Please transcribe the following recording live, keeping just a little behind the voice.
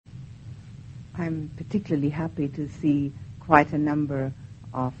I'm particularly happy to see quite a number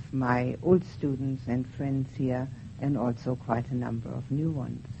of my old students and friends here, and also quite a number of new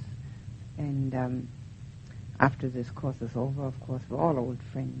ones. And after this course is over, of course, we're all old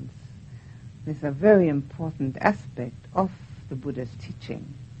friends. There's a very important aspect of the Buddha's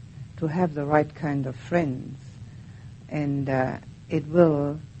teaching, to have the right kind of friends. And it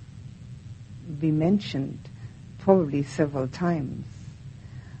will be mentioned probably several times.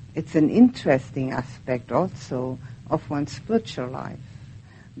 It's an interesting aspect also of one's spiritual life,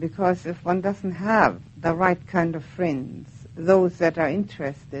 because if one doesn't have the right kind of friends, those that are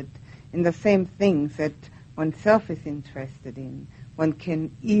interested in the same things that oneself is interested in, one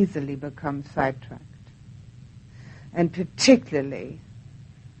can easily become sidetracked. And particularly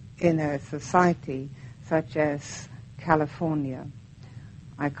in a society such as California.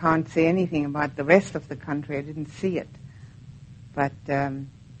 I can't say anything about the rest of the country, I didn't see it. But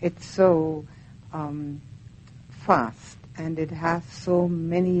it's so fast, and it has so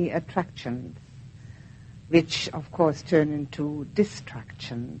many attractions, which of course turn into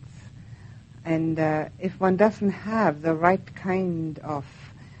distractions. And if one doesn't have the right kind of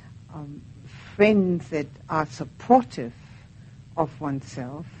friends that are supportive of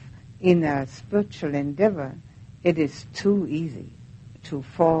oneself in a spiritual endeavor, it is too easy to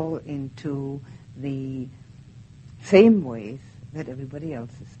fall into the same ways that everybody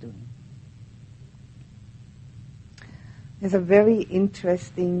else is doing. There's a very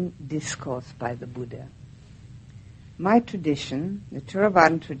interesting discourse by the Buddha. My tradition, the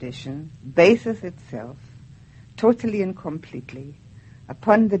Theravadan tradition, bases itself totally and completely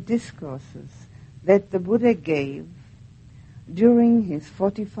upon the discourses that the Buddha gave during his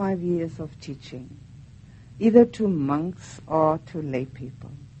 45 years of teaching, either to monks or to lay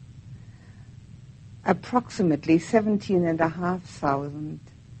people. Approximately 17,500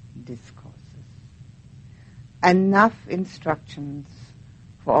 discourses. Enough instructions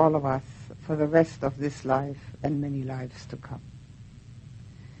for all of us for the rest of this life and many lives to come.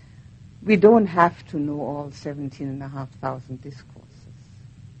 We don't have to know all 17,500 discourses,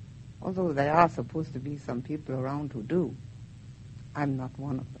 although there are supposed to be some people around who do. I'm not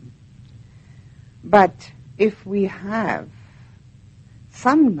one of them. But if we have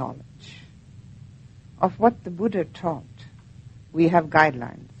some knowledge of what the Buddha taught, we have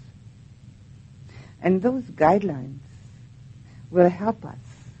guidelines. And those guidelines will help us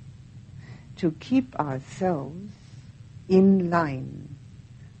to keep ourselves in line.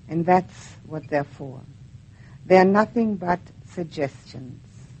 And that's what they're for. They're nothing but suggestions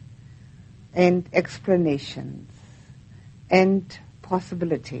and explanations and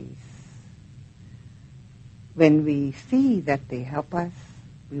possibilities. When we see that they help us,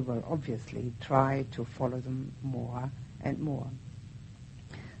 we will obviously try to follow them more and more.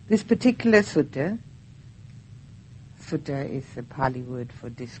 This particular sutta is a Pali word for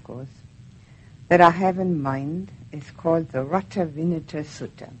discourse, that I have in mind is called the Rathavinita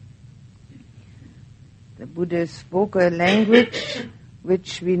Sutta. The Buddha spoke a language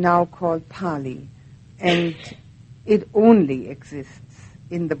which we now call Pali, and it only exists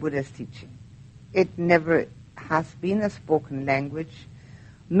in the Buddha's teaching. It never has been a spoken language,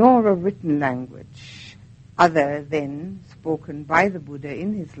 nor a written language, other than spoken by the Buddha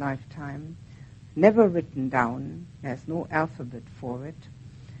in his lifetime, never written down. There's no alphabet for it.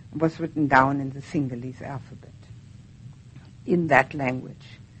 It was written down in the Sinhalese alphabet, in that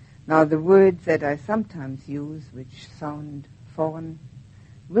language. Now the words that I sometimes use, which sound foreign,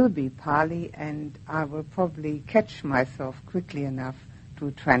 will be Pali, and I will probably catch myself quickly enough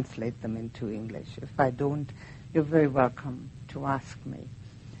to translate them into English. If I don't, you're very welcome to ask me.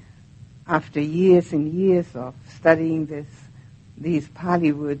 After years and years of studying this, these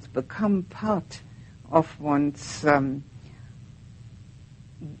Pali words become part of one's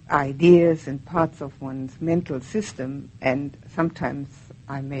ideas and parts of one's mental system, and sometimes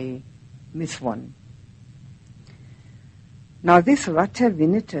I may miss one. Now this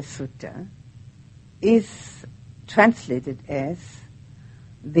Rathavinita Sutta is translated as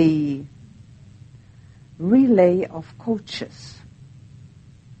the relay of coaches.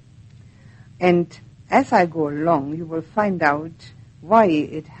 And as I go along, you will find out why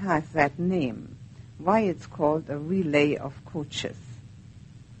it has that name, why it's called a relay of coaches.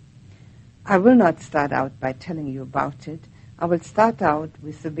 I will not start out by telling you about it. I will start out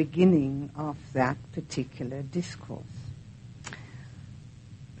with the beginning of that particular discourse.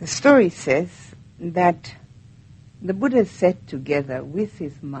 The story says that the Buddha sat together with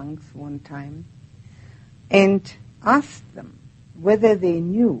his monks one time and asked them whether they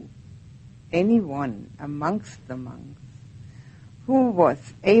knew anyone amongst the monks who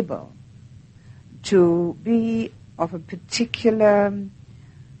was able to be of a particular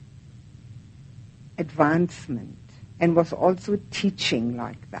advancement and was also teaching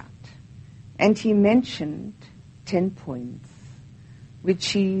like that. And he mentioned 10 points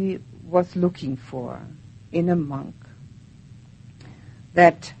which he was looking for in a monk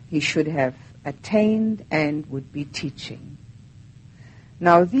that he should have attained and would be teaching.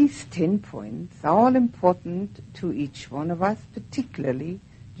 Now these 10 points are all important to each one of us, particularly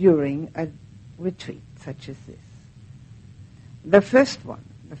during a retreat such as this. The first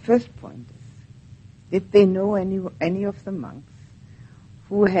point is, did they know any of the monks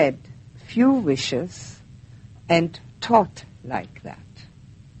who had few wishes and taught like that?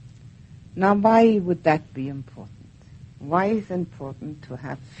 Now why would that be important? Why is it important to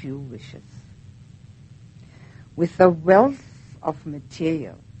have few wishes? With the wealth of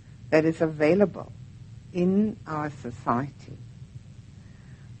material that is available in our society,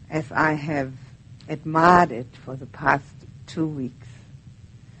 as I have admired it for the past 2 weeks,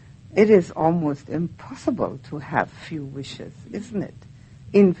 it is almost impossible to have few wishes, isn't it?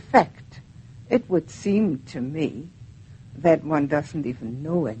 In fact, it would seem to me that one doesn't even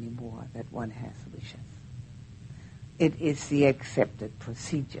know anymore that one has wishes. It is the accepted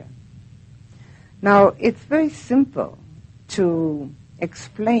procedure. Now, it's very simple to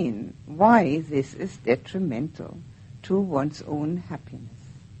explain why this is detrimental to one's own happiness.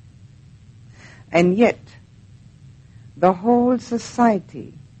 And yet, the whole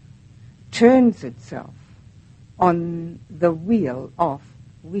society turns itself on the wheel of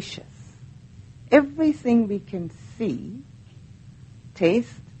wishes. Everything we can see,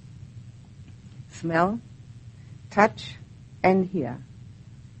 taste, smell, touch, and hear,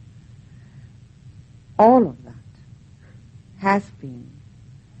 all of that has been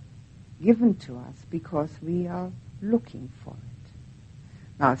given to us because we are looking for it.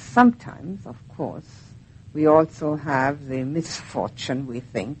 Now, sometimes, of course, we also have the misfortune, we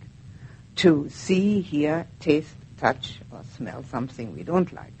think, to see, hear, taste, touch, or smell something we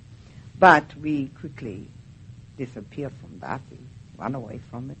don't like. But we quickly disappear from that. We run away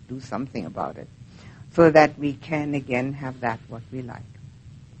from it, do something about it, so that we can again have that what we like.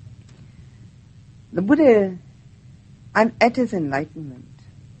 The Buddha, at his enlightenment,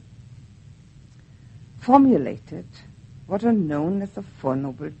 formulated what are known as the Four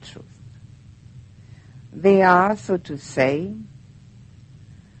Noble Truths. They are, so to say,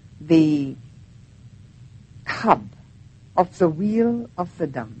 the hub of the wheel of the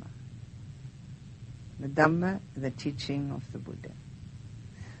Dhamma. The Dhamma, the teaching of the Buddha.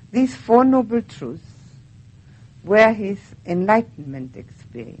 These Four Noble Truths were his enlightenment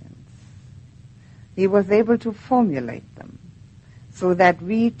experience. He was able to formulate them so that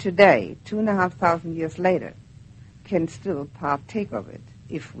we today, 2,500 years later, can still partake of it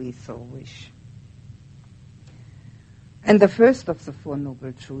if we so wish. And the first of the Four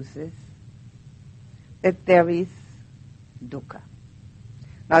Noble Truths is that there is dukkha.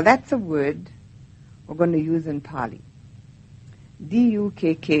 Now that's a word we're going to use in Pali.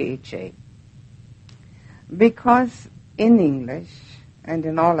 D-U-K-K-H-A. Because in English and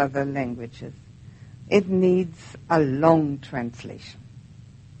in all other languages, it needs a long translation.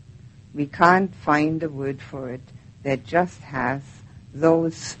 We can't find a word for it that just has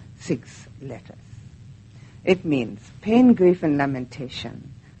those 6 letters. It means pain, grief, and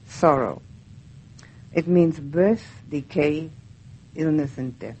lamentation, sorrow. It means birth, decay, illness,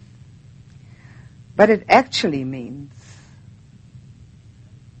 and death. But it actually means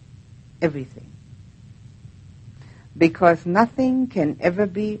everything. Because nothing can ever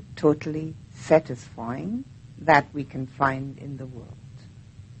be totally satisfying that we can find in the world.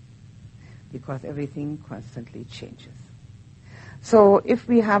 Because everything constantly changes. So if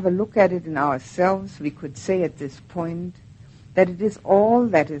we have a look at it in ourselves, we could say at this point that it is all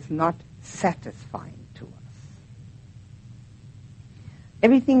that is not satisfying to us.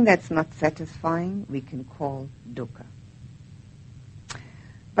 Everything that's not satisfying we can call dukkha.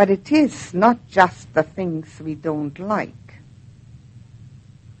 But it is not just the things we don't like.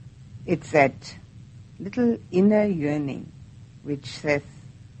 It's that little inner yearning which says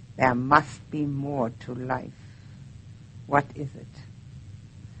there must be more to life. What is it?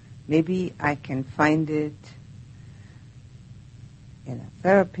 Maybe I can find it in a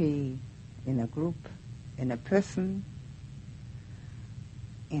therapy, in a group, in a person,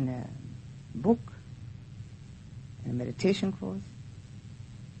 in a book, in a meditation course.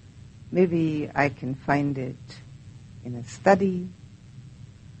 Maybe I can find it in a study.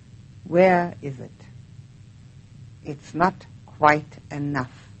 Where is it? It's not quite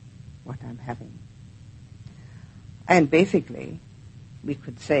enough what I'm having. And basically, we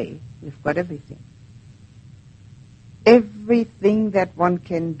could say we've got everything. everything that one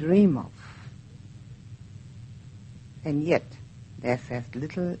can dream of. And yet, there's that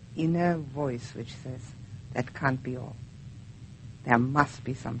little inner voice which says, that can't be all. There must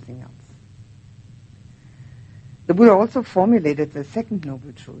be something else. The Buddha also formulated the second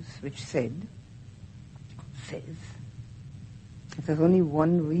noble truth, which says, if there's only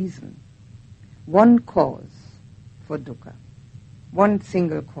one reason, one cause for dukkha, one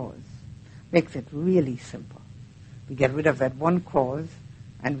single cause, makes it really simple. We get rid of that one cause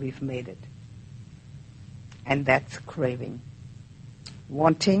and we've made it. And that's craving.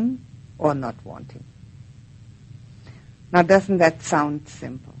 Wanting or not wanting. Now doesn't that sound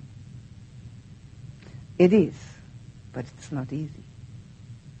simple? It is, but it's not easy.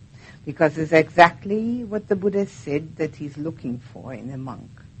 Because it's exactly what the Buddha said that he's looking for in a monk.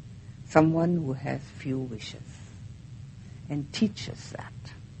 Someone who has few wishes and teaches that.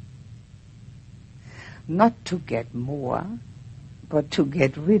 Not to get more, but to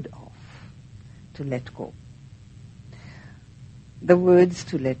get rid of, to let go. The words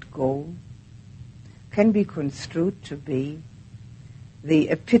to let go can be construed to be the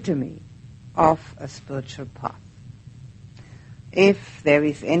epitome of a spiritual path. If there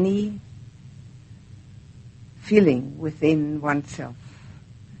is any feeling within oneself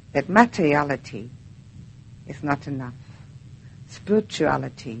that materiality is not enough,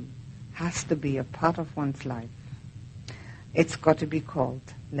 spirituality has to be a part of one's life, it's got to be called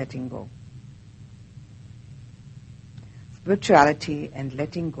letting go. Spirituality and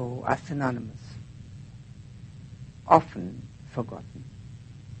letting go are synonymous, often forgotten.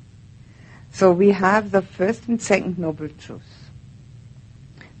 So we have the first and second noble truths.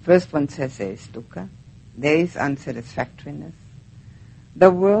 First one says there is dukkha, there is unsatisfactoriness.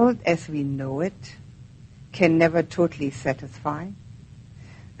 The world as we know it can never totally satisfy.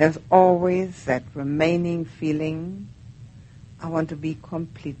 There's always that remaining feeling, I want to be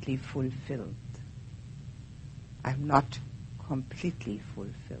completely fulfilled. I'm not completely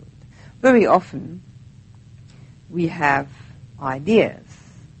fulfilled. Very often we have ideas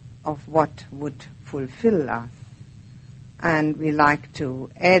of what would fulfill us, and we like to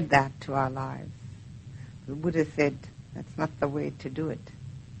add that to our lives. The Buddha said that's not the way to do it.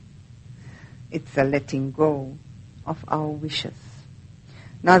 It's a letting go of our wishes.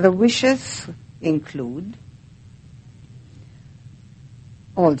 Now the wishes include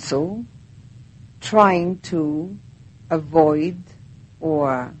also trying to avoid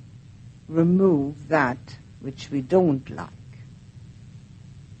or remove that which we don't like.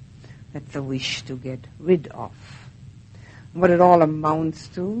 That's a wish to get rid of. What it all amounts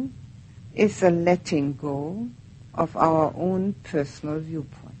to is a letting go of our own personal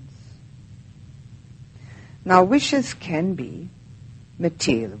viewpoints. Now wishes can be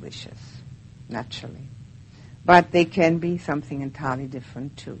material wishes, naturally, but they can be something entirely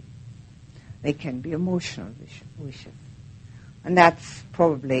different too. They can be emotional wishes. And that's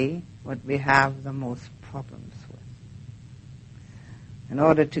probably what we have the most problems with. In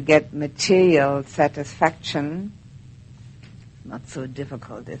order to get material satisfaction, not so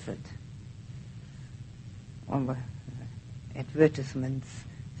difficult, is it? Advertisements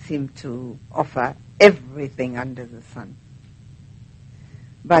seem to offer everything under the sun.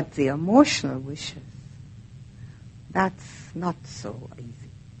 But the emotional wishes, that's not so easy.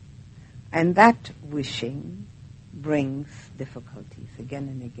 And that wishing brings difficulties again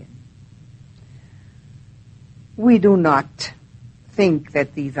and again. We do not think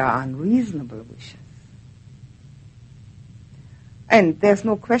that these are unreasonable wishes. And there's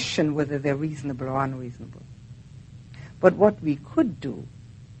no question whether they're reasonable or unreasonable. But what we could do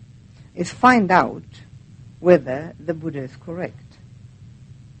is find out whether the Buddha is correct.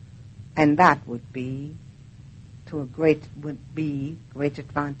 And that would be great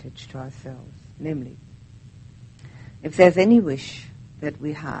advantage to ourselves. Namely, if there's any wish that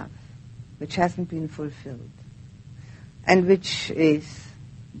we have which hasn't been fulfilled and which is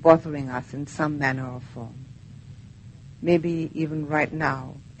bothering us in some manner or form, maybe even right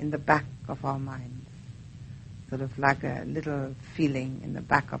now in the back of our minds, sort of like a little feeling in the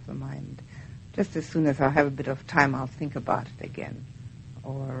back of the mind, just as soon as I have a bit of time I'll think about it again,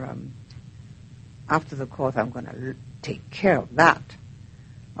 or after the course I'm going to take care of that,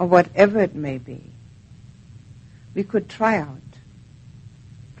 or whatever it may be. We could try out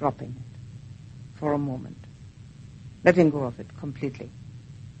dropping it for a moment, letting go of it completely,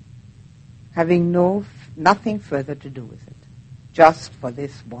 having nothing further to do with it, just for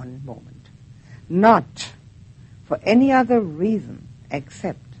this one moment, not for any other reason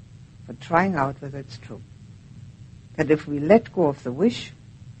except for trying out whether it's true, that if we let go of the wish,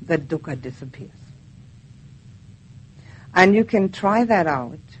 the dukkha disappears. And you can try that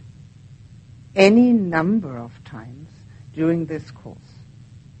out any number of times during this course.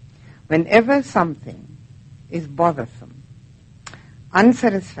 Whenever something is bothersome,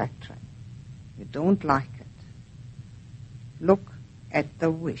 unsatisfactory, you don't like it, look at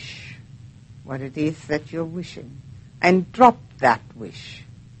the wish, what it is that you're wishing, and drop that wish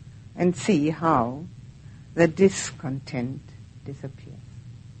and see how the discontent disappears.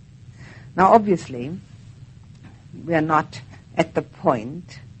 Now obviously, we are not at the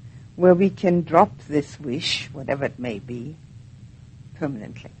point where we can drop this wish, whatever it may be,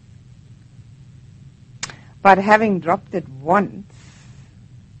 permanently. But having dropped it once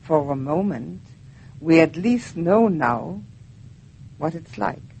for a moment, we at least know now what it's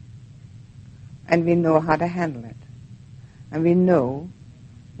like. And we know how to handle it. And we know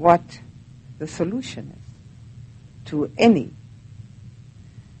what the solution is to anything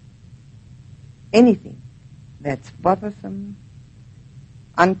that's bothersome,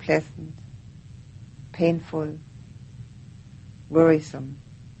 unpleasant, painful, worrisome,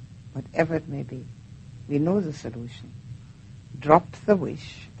 whatever it may be. We know the solution. Drop the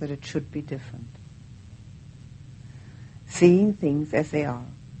wish that it should be different. Seeing things as they are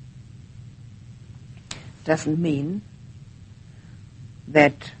doesn't mean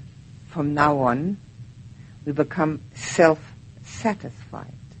that from now on we become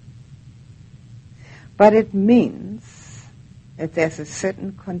self-satisfied. But it means that there's a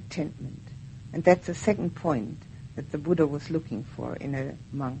certain contentment. And that's the second point that the Buddha was looking for in a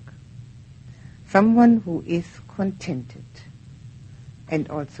monk. Someone who is contented and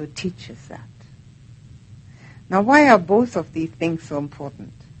also teaches that. Now, why are both of these things so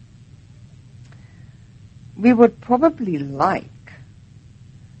important? We would probably like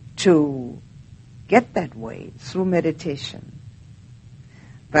to get that way through meditation.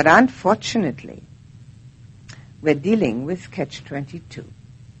 But unfortunately, we're dealing with catch-22.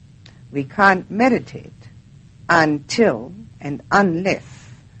 We can't meditate until and unless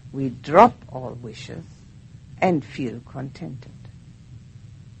we drop all wishes and feel contented.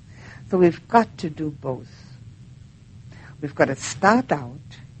 So we've got to do both. We've got to start out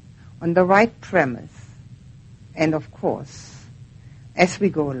on the right premise and, of course, as we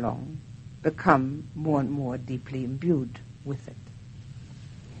go along, become more and more deeply imbued with it.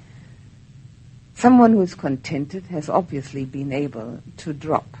 Someone who is contented has obviously been able to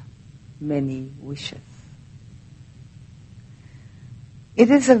drop many wishes. It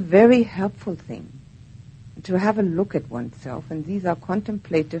is a very helpful thing to have a look at oneself, and these are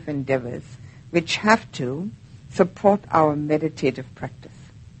contemplative endeavors which have to support our meditative practice.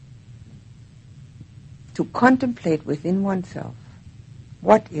 To contemplate within oneself,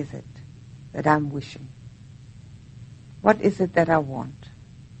 what is it that I'm wishing? What is it that I want?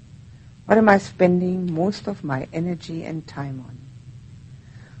 What am I spending most of my energy and time on?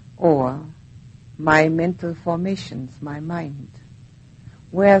 Or my mental formations, my mind.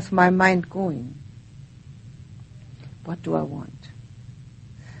 Where's my mind going? What do I want?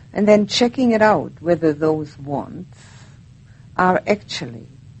 And then checking it out whether those wants are actually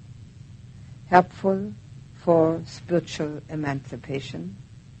helpful for spiritual emancipation,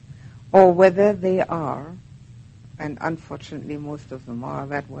 or whether they are, and unfortunately most of them are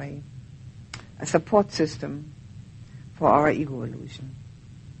that way, a support system for our ego illusion.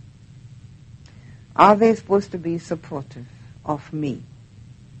 Are they supposed to be supportive of me?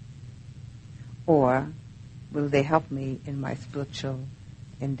 Or will they help me in my spiritual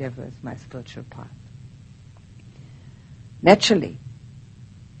endeavors, my spiritual path? Naturally,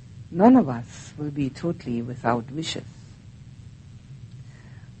 none of us will be totally without wishes.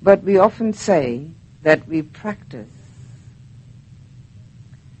 But we often say that we practice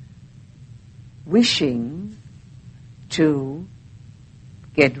wishing to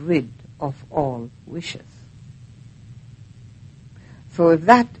get rid of all wishes. So if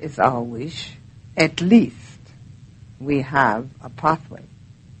that is our wish, at least we have a pathway.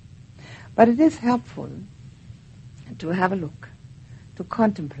 But it is helpful to have a look, to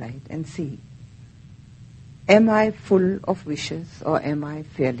contemplate and see, am I full of wishes or am I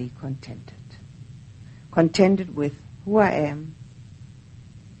fairly contented? Contented with who I am,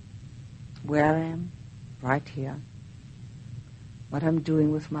 where I am, right here, what I'm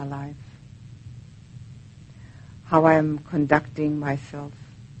doing with my life, how I'm conducting myself.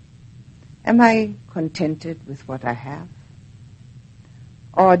 Am I contented with what I have?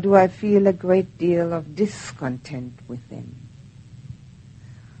 Or do I feel a great deal of discontent within?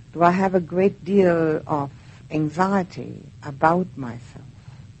 Do I have a great deal of anxiety about myself?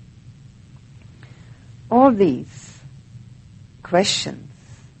 All these questions,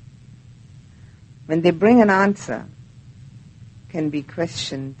 when they bring an answer, can be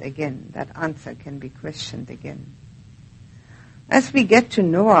questioned again. That answer can be questioned again. As we get to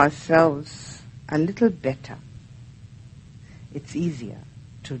know ourselves a little better, it's easier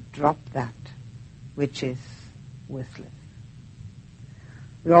to drop that which is worthless.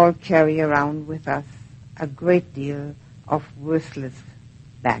 We all carry around with us a great deal of worthless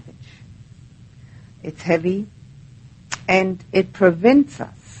baggage. It's heavy, and it prevents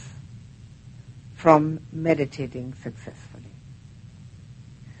us from meditating successfully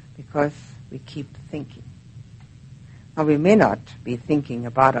because we keep thinking. Now, we may not be thinking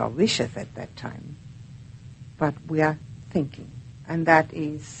about our wishes at that time, but we are thinking, and that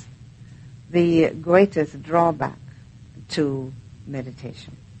is the greatest drawback to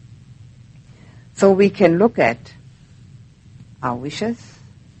meditation. So we can look at our wishes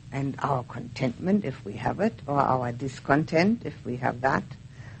and our contentment if we have it, or our discontent if we have that,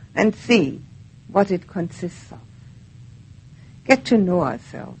 and see what it consists of. Get to know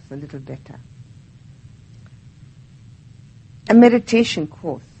ourselves a little better. A meditation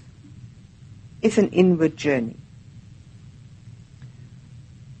course is an inward journey.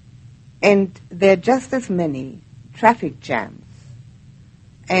 And there are just as many traffic jams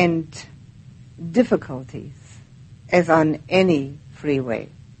and difficulties as on any freeway.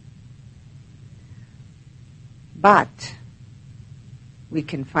 But we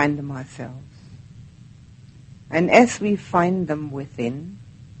can find them ourselves. And as we find them within,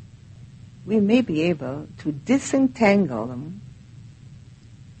 we may be able to disentangle them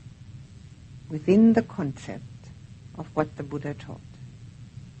within the concept of what the Buddha taught.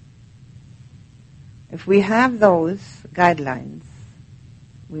 If we have those guidelines,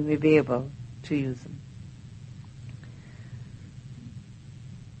 we may be able to use them.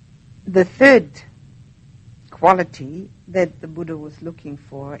 The third quality that the Buddha was looking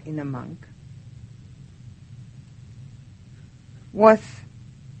for in a monk was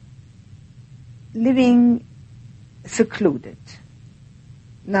living secluded.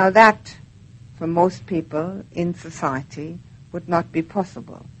 Now that, for most people in society, would not be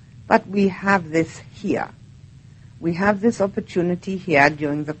possible. But we have this here. We have this opportunity here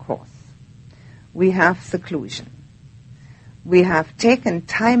during the course. We have seclusion. We have taken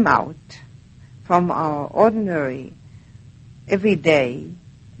time out from our ordinary, everyday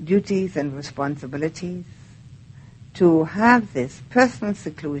duties and responsibilities to have this personal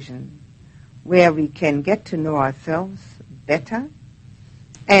seclusion where we can get to know ourselves better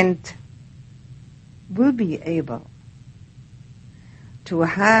and will be able to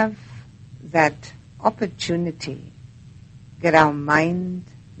have that opportunity, get our mind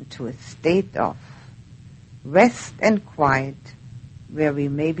into a state of rest and quiet where we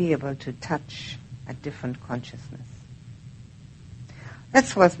may be able to touch a different consciousness.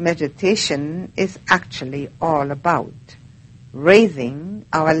 That's what meditation is actually all about, raising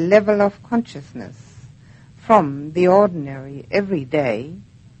our level of consciousness from the ordinary, everyday,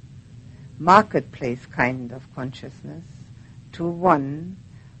 marketplace kind of consciousness to one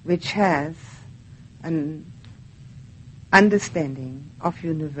which has an understanding of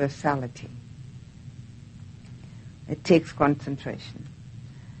universality. It takes concentration.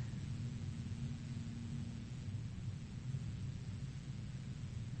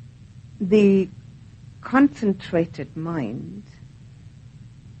 The concentrated mind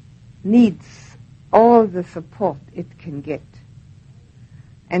needs all the support it can get.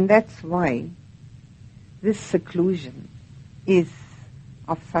 And that's why this seclusion is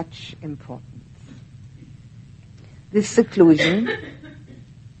of such importance. This seclusion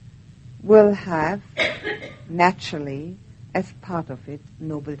will have, naturally, as part of it,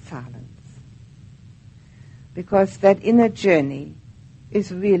 noble silence. Because that inner journey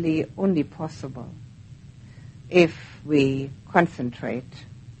is really only possible if we concentrate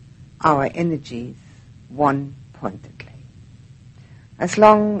our energies one-pointedly. As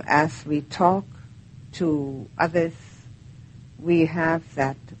long as we talk to others, we have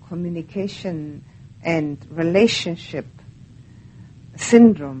that communication and relationship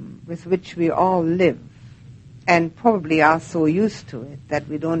syndrome with which we all live, and probably are so used to it that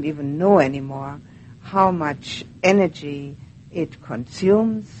we don't even know anymore how much energy it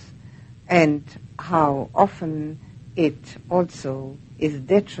consumes and how often it also is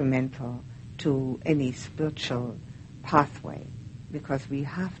detrimental to any spiritual pathway, because we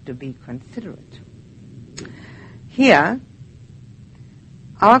have to be considerate. Here,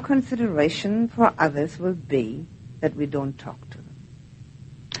 our consideration for others will be that we don't talk to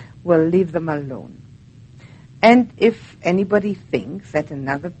them. We'll leave them alone. And if anybody thinks that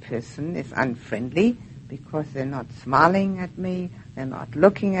another person is unfriendly because they're not smiling at me, they're not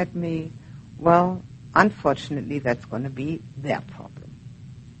looking at me, well, unfortunately, that's going to be their problem.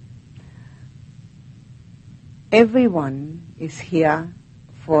 Everyone is here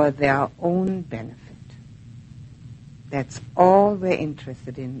for their own benefit. That's all we're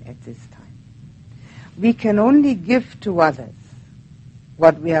interested in at this time. We can only give to others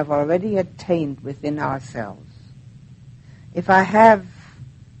what we have already attained within ourselves. If I have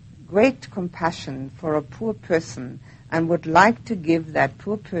great compassion for a poor person and would like to give that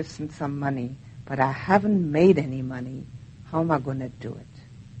poor person some money, but I haven't made any money, how am I going to do it?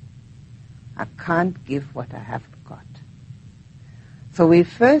 I can't give what I haven't got. So we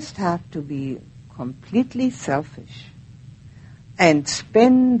first have to be completely selfish and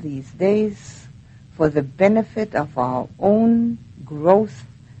spend these days for the benefit of our own growth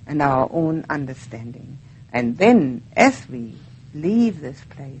and our own understanding. And then, as we leave this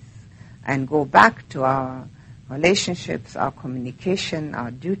place and go back to our relationships, our communication,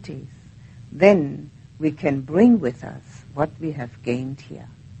 our duties, then we can bring with us what we have gained here.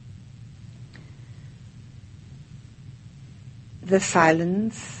 The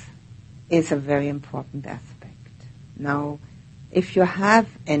silence is a very important aspect. Now, if you have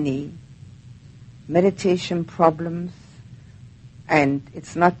any meditation problems and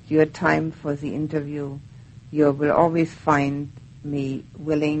it's not your time for the interview, you will always find me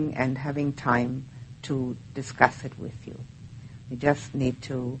willing and having time to discuss it with you. You just need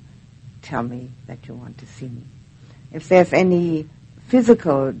to tell me that you want to see me. If there's any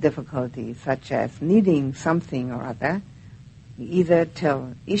physical difficulty, such as needing something or other, you either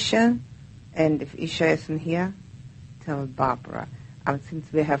tell Isha, and if Isha isn't here, tell Barbara.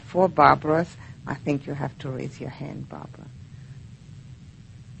 Since we have 4 Barbaras, I think you have to raise your hand, Barbara.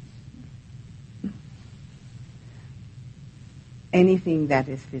 Anything that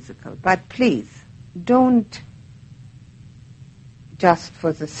is physical. But please, don't just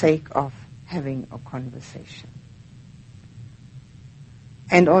for the sake of having a conversation.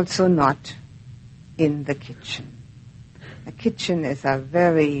 And also not in the kitchen. The kitchen is a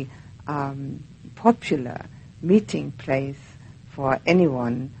very popular meeting place for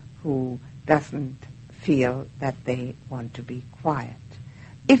anyone who doesn't feel that they want to be quiet.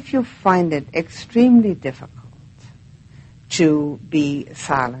 If you find it extremely difficult to be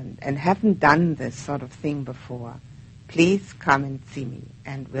silent and haven't done this sort of thing before, please come and see me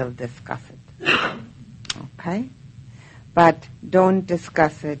and we'll discuss it. Okay? But don't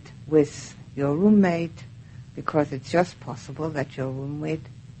discuss it with your roommate, because it's just possible that your roommate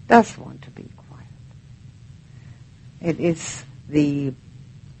does want to be quiet. It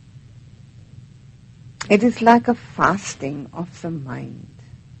is like a fasting of the mind.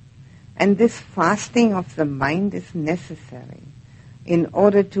 And this fasting of the mind is necessary in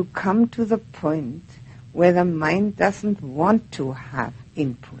order to come to the point where the mind doesn't want to have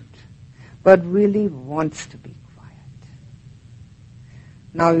input, but really wants to be quiet.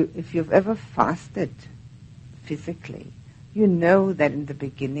 Now, if you've ever fasted physically, you know that in the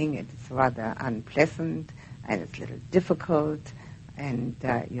beginning it is rather unpleasant and it's a little difficult, and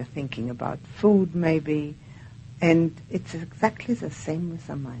you're thinking about food maybe, and it's exactly the same with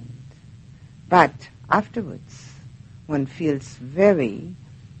the mind. But afterwards, one feels very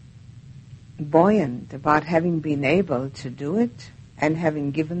buoyant about having been able to do it and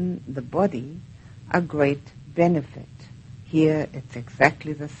having given the body a great benefit. Here it's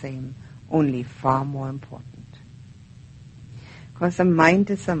exactly the same, only far more important. Because the mind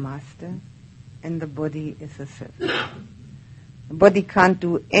is a master and the body is a servant. The body can't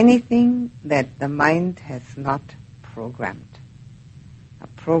do anything that the mind has not programmed. A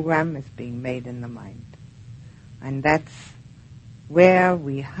program is being made in the mind. And that's where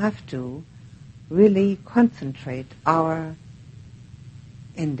we have to really concentrate our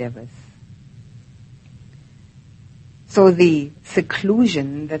endeavors. So the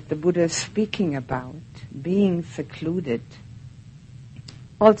seclusion that the Buddha is speaking about, being secluded,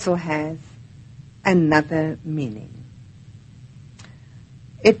 also has another meaning.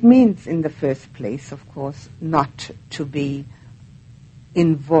 It means, in the first place, of course, not to be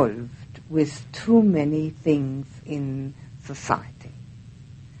involved with too many things in society.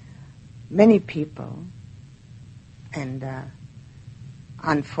 Many people, and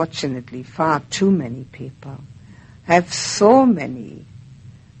unfortunately far too many people, have so many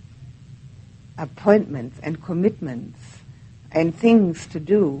appointments and commitments and things to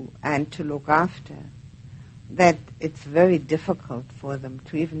do and to look after that it's very difficult for them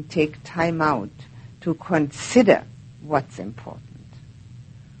to even take time out to consider what's important,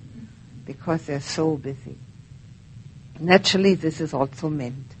 because they're so busy. Naturally, this is also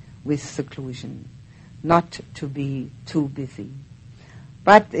meant with seclusion, not to be too busy.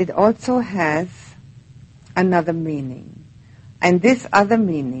 But it also has another meaning. And this other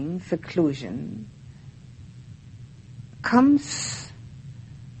meaning, seclusion, comes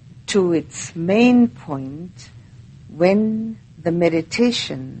to its main point when the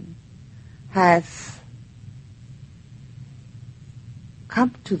meditation has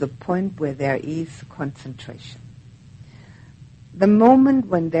come to the point where there is concentration. The moment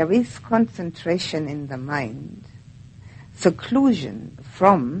when there is concentration in the mind, seclusion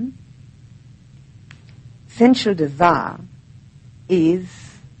from sensual desire is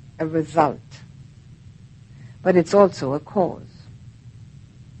a result, but it's also a cause.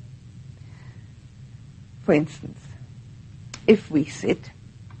 For instance, if we sit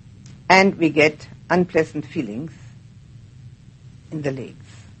and we get unpleasant feelings in the legs,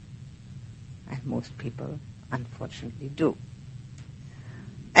 and most people unfortunately do,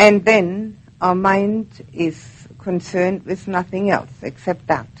 and then our mind is concerned with nothing else except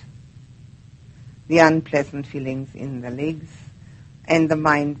that, the unpleasant feelings in the legs, and the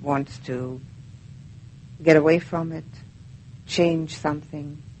mind wants to get away from it, change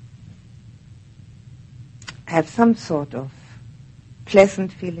something, have some sort of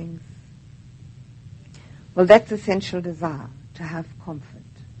pleasant feelings. Well, that's essential desire, to have comfort.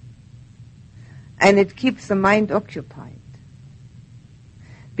 And it keeps the mind occupied,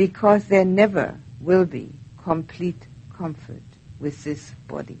 because there never will be complete comfort with this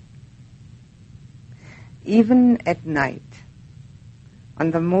body. Even at night,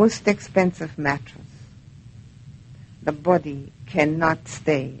 on the most expensive mattress, the body cannot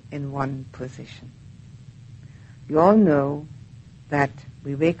stay in one position. You all know that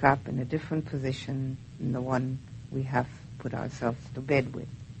we wake up in a different position than the one we have put ourselves to bed with.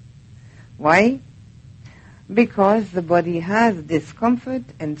 Why? Because the body has discomfort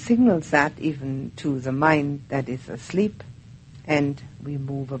and signals that even to the mind that is asleep, and we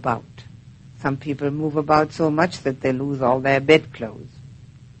move about. Some people move about so much that they lose all their bedclothes.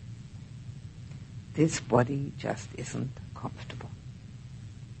 This body just isn't comfortable.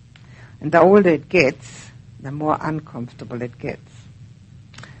 And the older it gets, the more uncomfortable it gets.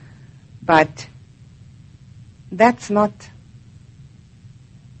 But that's not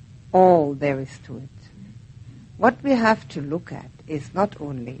all there is to it. What we have to look at is not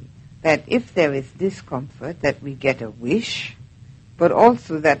only that if there is discomfort, that we get a wish, but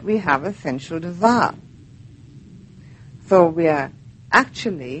also that we have a sensual desire. So we are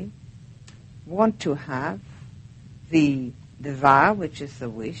actually want to have the desire, which is the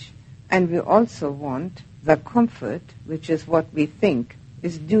wish, and we also want the comfort, which is what we think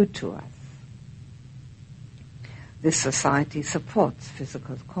is due to us. This society supports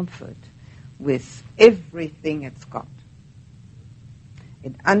physical comfort with everything it's got.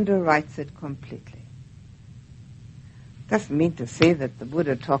 It underwrites it completely. Doesn't mean to say that the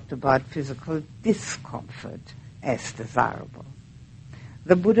Buddha talked about physical discomfort as desirable.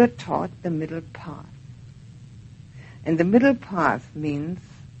 The Buddha taught the middle path. And the middle path means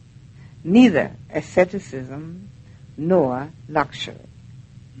neither asceticism nor luxury.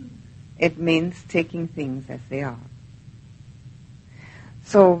 It means taking things as they are.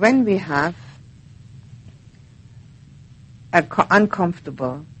 So when we have an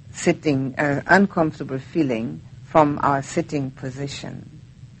uncomfortable feeling from our sitting position,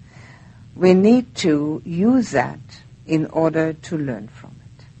 we need to use that in order to learn from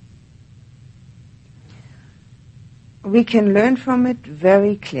it. We can learn from it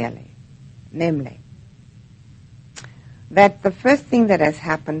very clearly, namely, that the first thing that has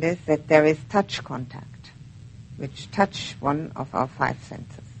happened is that there is touch contact, which touch one of our five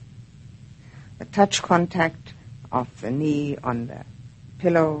senses. The touch contact of the knee on the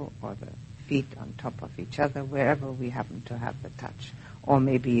pillow or the feet on top of each other, wherever we happen to have the touch. Or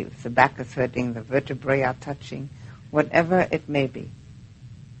maybe if the back is hurting, the vertebrae are touching, whatever it may be.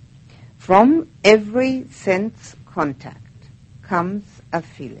 From every sense contact comes a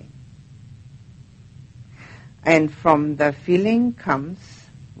feeling. And from the feeling comes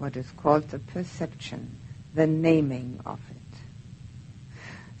what is called the perception, the naming of it.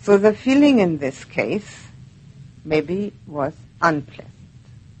 So the feeling in this case maybe was unpleasant.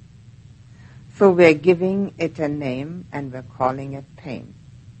 So we're giving it a name and we're calling it pain.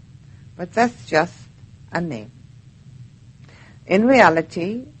 But that's just a name. In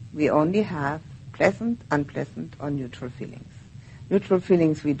reality, we only have pleasant, unpleasant, or neutral feelings. Neutral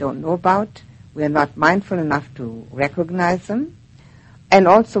feelings we don't know about. We are not mindful enough to recognize them. And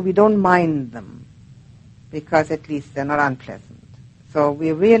also we don't mind them, because at least they're not unpleasant. So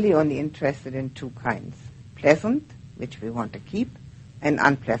we're really only interested in two kinds. Pleasant, which we want to keep, and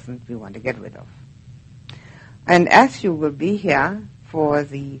unpleasant we want to get rid of. And as you will be here for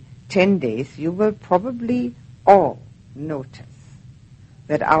the 10 days, you will probably all notice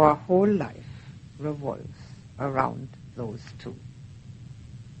that our whole life revolves around those two.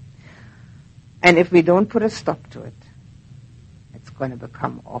 And if we don't put a stop to it, it's going to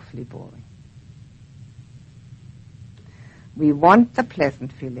become awfully boring. We want the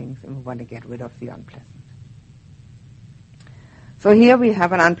pleasant feelings and we want to get rid of the unpleasant. So here we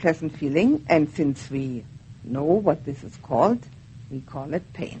have an unpleasant feeling, and since we know what this is called, we call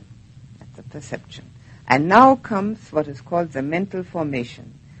it pain. That's a perception. And now comes what is called the mental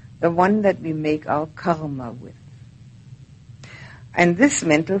formation, the one that we make our karma with. And this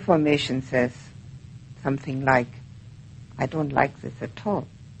mental formation says something like, I don't like this at all.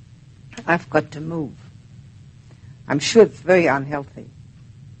 I've got to move. I'm sure it's very unhealthy.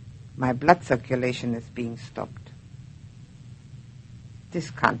 My blood circulation is being stopped. This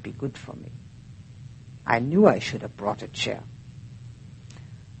can't be good for me. I knew I should have brought a chair.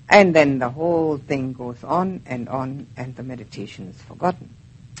 And then the whole thing goes on, and the meditation is forgotten.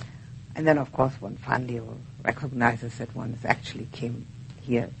 And then, of course, one finally recognizes that one actually came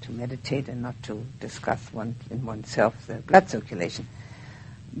here to meditate and not to discuss in oneself the blood circulation.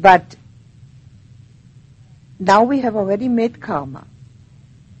 But now we have already made karma,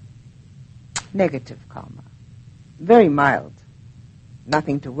 negative karma, very mild,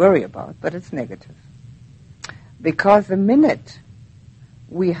 nothing to worry about, but it's negative. Because the minute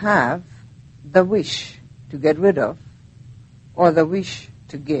we have the wish to get rid of, or the wish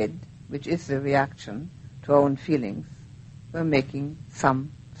to get, which is the reaction to our own feelings, we're making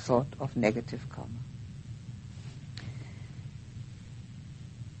some sort of negative karma.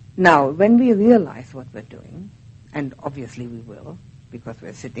 Now, when we realize what we're doing, and obviously we will, because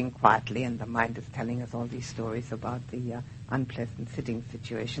we're sitting quietly and the mind is telling us all these stories about the unpleasant sitting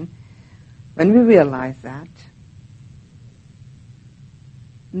situation, when we realize that,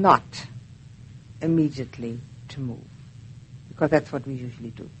 not immediately to move, because that's what we usually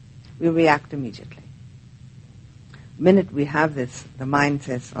do. We react immediately. The minute we have this, the mind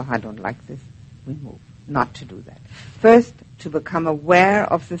says, oh, I don't like this, we move. Not to do that. First, to become aware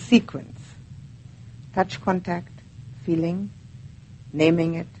of the sequence. Touch contact, feeling,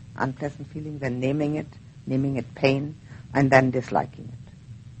 naming it, unpleasant feeling, then naming it pain, and then disliking it.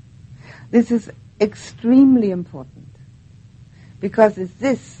 This is extremely important, because is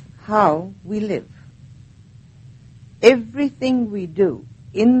this how we live? Everything we do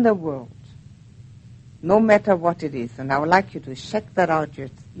in the world, no matter what it is, and I would like you to check that out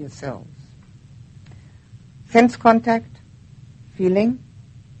yourselves. Sense contact, feeling,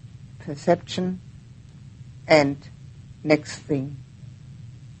 perception, and next thing,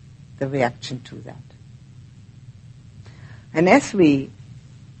 the reaction to that. And as we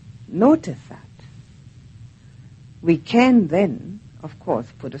notice that, we can then, of course,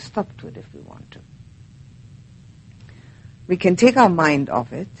 put a stop to it if we want to. We can take our mind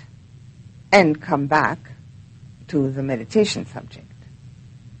off it and come back to the meditation subject.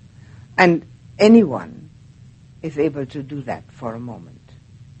 And anyone is able to do that for a moment.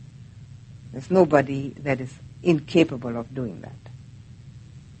 There's nobody that is incapable of doing that.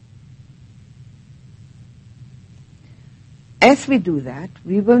 As we do that,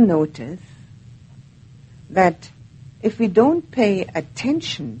 we will notice that if we don't pay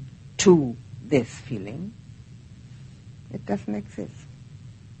attention to this feeling, it doesn't exist.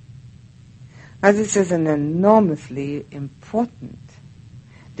 Now, this is an enormously important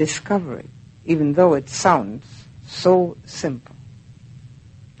discovery, even though it sounds so simple.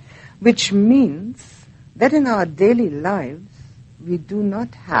 Which means that in our daily lives, we do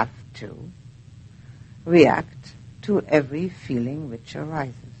not have to react to every feeling which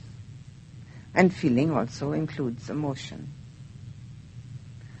arises. And feeling also includes emotion.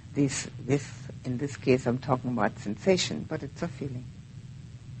 In this case, I'm talking about sensation, but it's a feeling.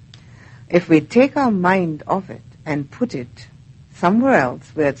 If we take our mind off it and put it somewhere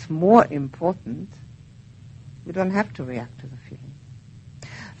else where it's more important, we don't have to react to the feeling.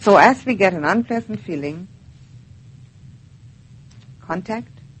 So as we get an unpleasant feeling,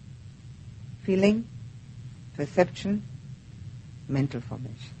 contact, feeling, perception, mental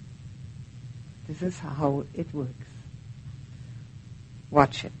formation. This is how it works.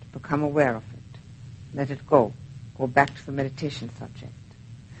 Watch it. Become aware of it. Let it go. Go back to the meditation subject.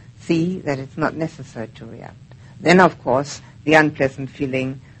 See that it's not necessary to react. Then, of course, the unpleasant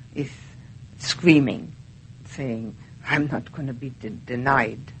feeling is screaming, saying, I'm not going to be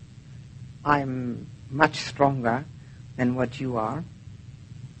denied. I'm much stronger than what you are.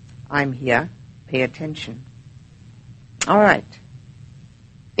 I'm here. Pay attention. All right.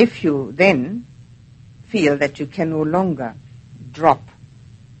 If you then feel that you can no longer drop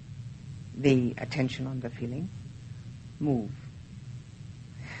the attention on the feeling. Move.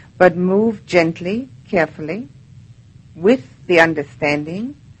 But move gently, carefully, with the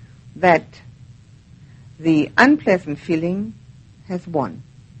understanding that the unpleasant feeling has won,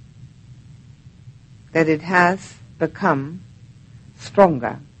 that it has become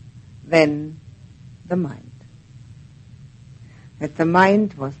stronger than the mind, that the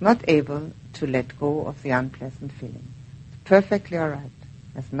mind was not able to let go of the unpleasant feeling. It's perfectly all right.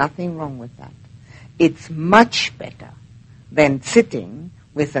 There's nothing wrong with that. It's much better than sitting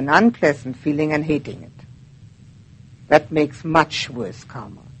with an unpleasant feeling and hating it. That makes much worse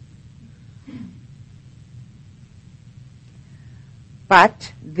karma.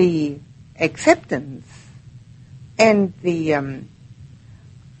 But the acceptance and the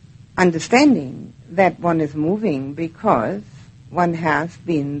understanding that one is moving because one has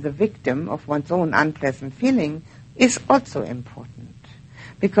been the victim of one's own unpleasant feeling is also important.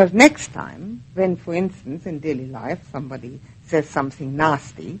 Because next time, when, for instance, in daily life, somebody says something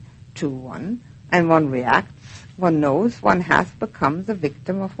nasty to one, and one reacts, one knows one has become the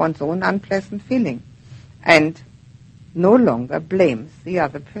victim of one's own unpleasant feeling, and no longer blames the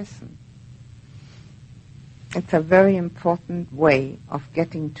other person. It's a very important way of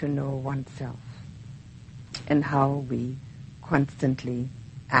getting to know oneself and how we constantly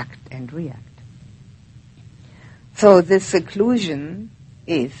act and react. So this seclusion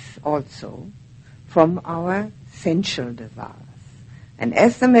is also from our sensual desires. And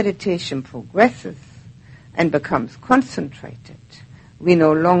as the meditation progresses and becomes concentrated, we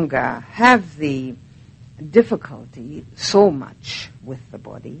no longer have the difficulty so much with the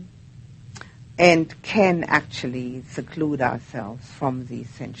body and can actually seclude ourselves from these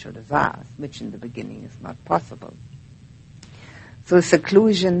sensual desires, which in the beginning is not possible. So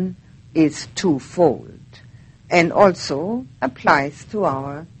seclusion is twofold and also applies to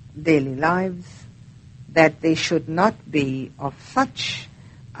our daily lives, that they should not be of such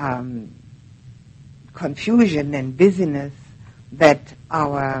confusion and busyness that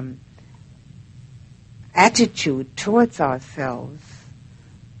our attitude towards ourselves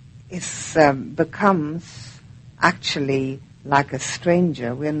becomes actually like a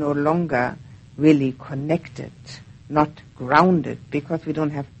stranger. We're no longer really connected, not grounded, because we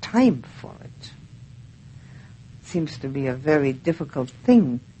don't have time for it. Seems to be a very difficult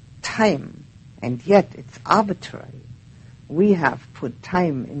thing, time, and yet it's arbitrary. We have put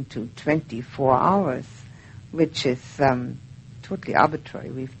time into 24 hours, which is totally arbitrary.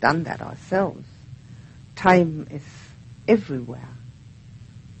 We've done that ourselves. Time is everywhere,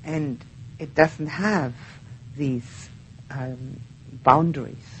 and it doesn't have these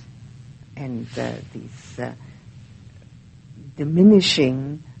boundaries and these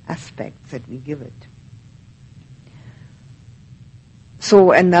diminishing aspects that we give it.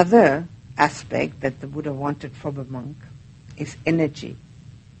 So another aspect that the Buddha wanted from a monk is energy.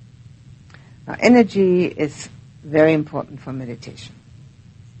 Now, energy is very important for meditation.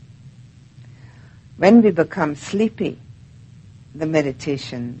 When we become sleepy, the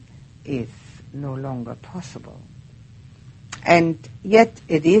meditation is no longer possible. And yet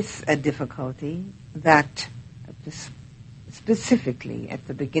it is a difficulty that specifically at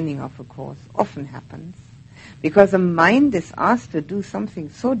the beginning of a course often happens, because the mind is asked to do something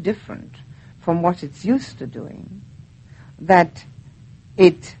so different from what it's used to doing that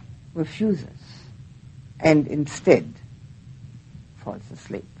it refuses and instead falls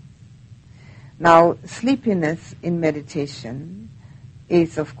asleep. Now, sleepiness in meditation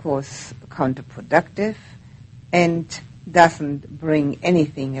is, of course, counterproductive and doesn't bring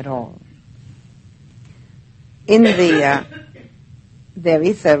anything at all. In the there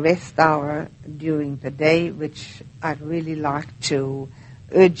is a rest hour during the day, which I'd really like to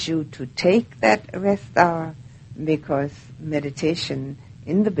urge you to take that rest hour, because meditation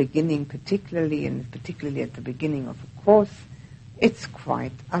in the beginning, particularly at the beginning of a course, it's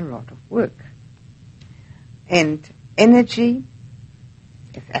quite a lot of work. And energy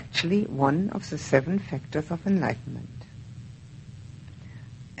is actually one of the 7 factors of enlightenment.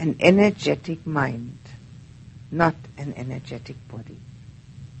 An energetic mind, not an energetic body.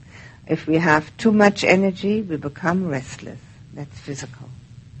 If we have too much energy, we become restless. That's physical.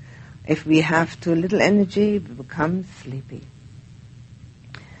 If we have too little energy, we become sleepy.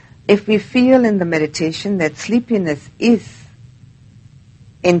 If we feel in the meditation that sleepiness is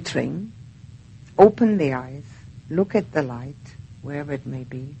entering, open the eyes, look at the light, wherever it may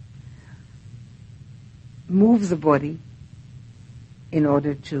be, move the body in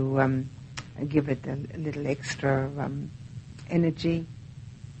order to give it a little extra energy.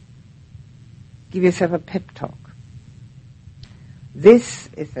 Give yourself a pep talk. This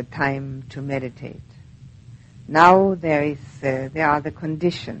is a time to meditate. Now there are the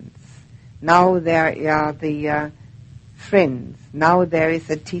conditions. Now there are the friends. Now there is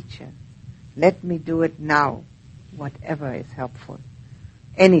a teacher. Let me do it now, whatever is helpful.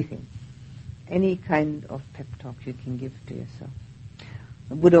 Anything. Any kind of pep talk you can give to yourself.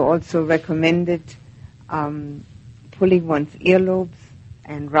 The Buddha also recommended pulling one's earlobes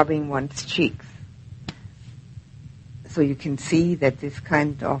and rubbing one's cheeks. So you can see that this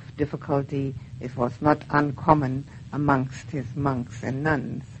kind of difficulty was not uncommon amongst his monks and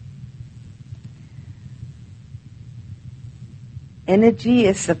nuns. Energy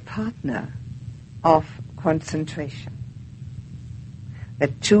is the partner of concentration. The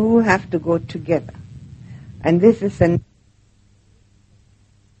two have to go together. And this is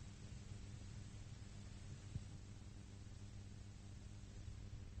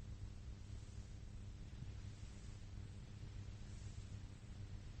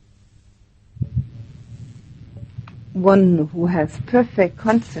one who has perfect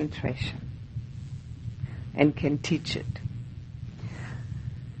concentration and can teach it.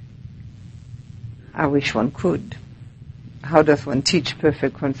 I wish one could. How does one teach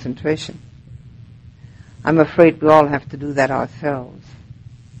perfect concentration? I'm afraid we all have to do that ourselves.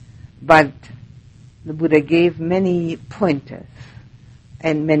 But the Buddha gave many pointers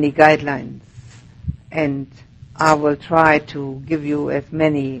and many guidelines, and I will try to give you as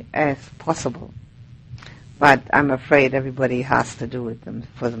many as possible. But I'm afraid everybody has to do it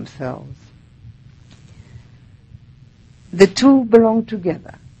for themselves. The two belong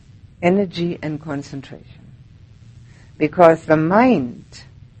together, energy and concentration. Because the mind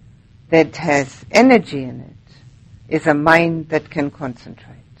that has energy in it is a mind that can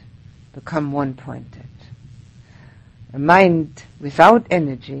concentrate, become one-pointed. A mind without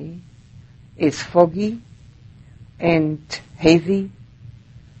energy is foggy and hazy.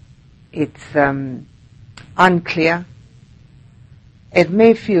 It's unclear. It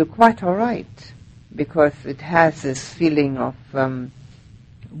may feel quite all right because it has this feeling of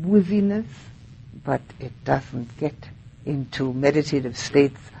wooziness, but it doesn't get into meditative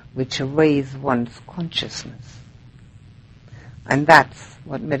states which raise one's consciousness. And that's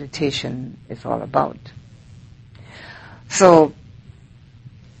what meditation is all about. So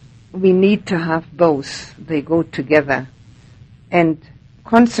we need to have both. They go together. And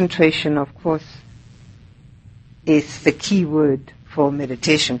concentration, of course, is the key word for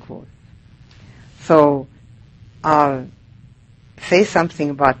meditation course. So I'll say something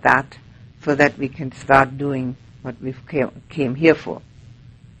about that so that we can start doing what we came here for.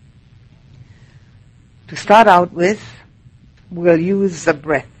 To start out with, we'll use the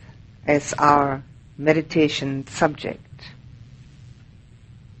breath as our meditation subject.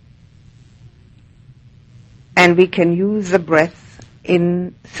 And we can use the breath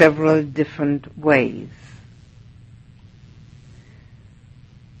in several different ways.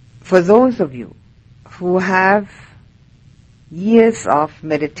 For those of you who have years of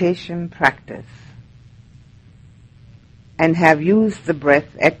meditation practice and have used the breath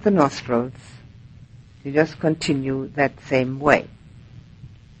at the nostrils, you just continue that same way.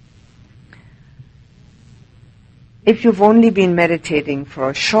 If you've only been meditating for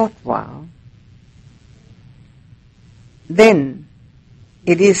a short while, then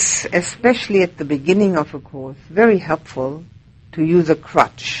it is, especially at the beginning of a course, very helpful to use a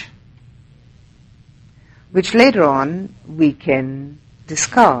crutch, which later on we can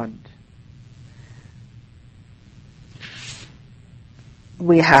discard.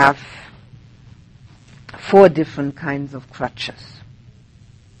 We have 4 different kinds of crutches.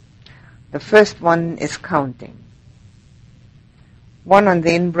 The first one is counting. 1 on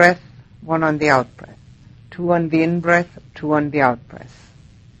the in-breath, 1 on the out-breath. 2 on the in-breath, 2 on the out-breath.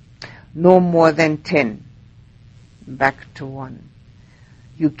 No more than 10. Back to 1.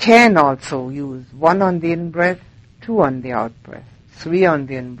 You can also use 1 on the in-breath, 2 on the out-breath, 3 on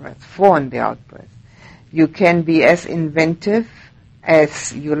the in-breath, 4 on the out-breath. You can be as inventive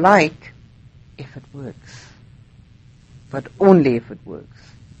as you like if it works, but only if it works.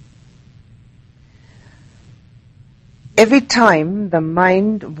 Every time the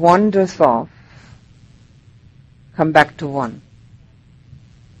mind wanders off, come back to 1.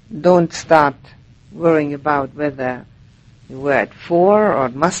 Don't start worrying about whether you were at 4 or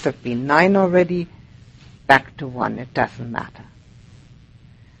it must have been 9 already. Back to 1. It doesn't matter.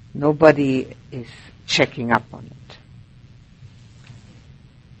 Nobody is checking up on it.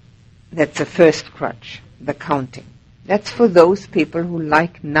 That's the first crutch, the counting. That's for those people who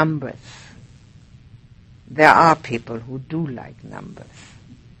like numbers. There are people who do like numbers.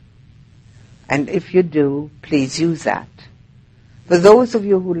 And if you do, please use that. For those of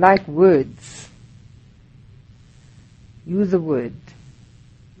you who like words, use a word.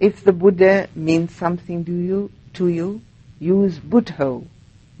 If the Buddha means something to you, use Buddho.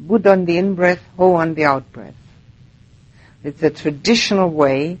 Bud on the in-breath, Ho on the out-breath. It's a traditional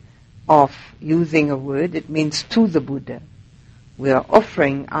way of using a word. It means to the Buddha. We are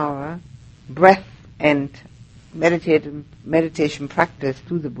offering our breath and meditation practice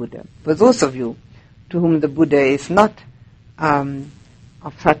to the Buddha. For those of you to whom the Buddha is not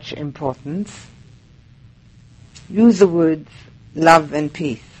of such importance, use the words love and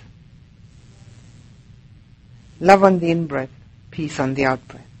peace. Love on the in-breath, peace on the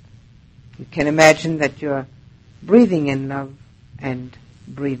out-breath. You can imagine that you're breathing in love and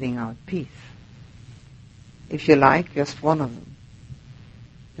breathing out peace. If you like, just one of them.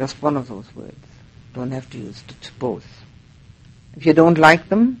 Just one of those words. Don't have to use both. If you don't like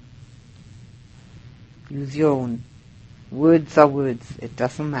them, use your own. Words are words. It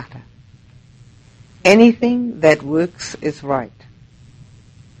doesn't matter. Anything that works is right.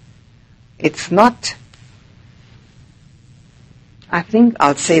 It's not, I think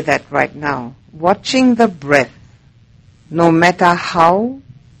I'll say that right now. Watching the breath, no matter how,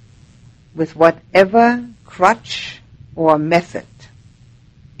 with whatever crutch or method,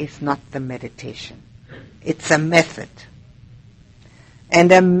 is not the meditation. It's a method.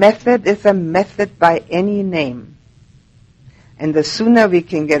 And a method is a method by any name. And the sooner we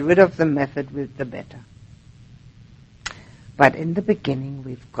can get rid of the method, the better. But in the beginning,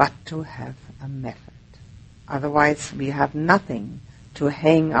 we've got to have a method. Otherwise, we have nothing to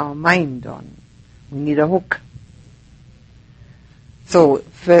hang our mind on. We need a hook. So,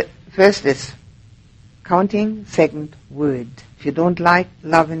 first is counting, second, word. If you don't like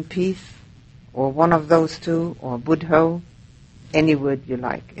love and peace, or one of those two, or Buddho, any word you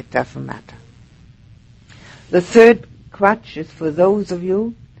like, it doesn't matter. The third crutch is for those of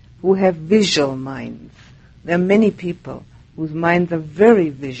you who have visual minds. There are many people whose minds are very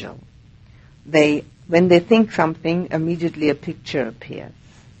visual. When they think something, immediately a picture appears.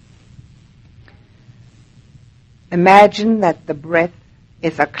 Imagine that the breath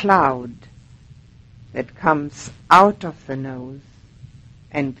is a cloud that comes out of the nose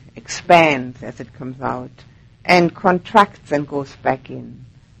and expands as it comes out and contracts and goes back in.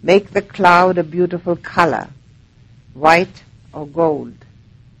 Make the cloud a beautiful color, white or gold.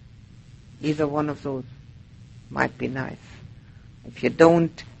 Either one of those might be nice. If you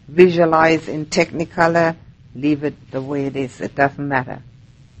don't visualize in Technicolor, leave it the way it is. It doesn't matter.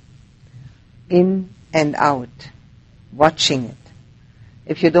 In and out, watching it.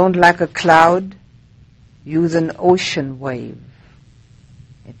 If you don't like a cloud, use an ocean wave.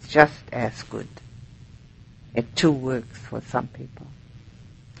 It's just as good. It too works for some people.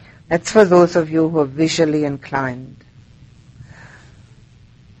 That's for those of you who are visually inclined.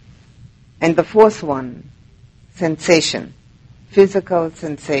 And the fourth one, sensation, physical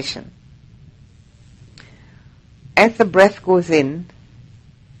sensation. As the breath goes in,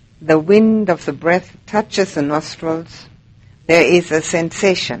 the wind of the breath touches the nostrils, there is a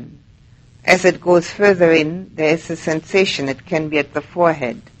sensation. As it goes further in, there is a sensation. It can be at the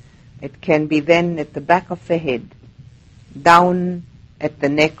forehead. It can be then at the back of the head, down at the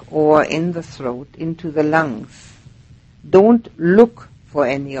neck or in the throat, into the lungs. Don't look for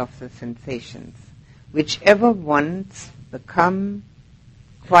any of the sensations. Whichever ones become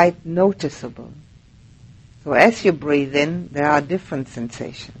quite noticeable. So as you breathe in, there are different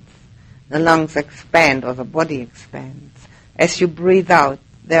sensations. The lungs expand or the body expands. As you breathe out,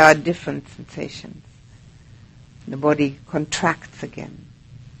 there are different sensations. The body contracts again.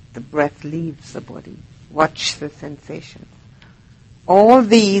 The breath leaves the body. Watch the sensations. All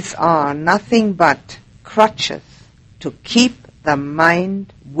these are nothing but crutches to keep the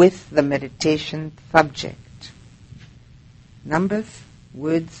mind with the meditation subject. Numbers,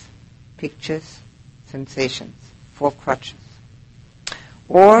 words, pictures, sensations. 4 crutches.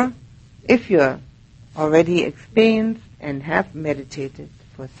 Or, if you're already experienced and have meditated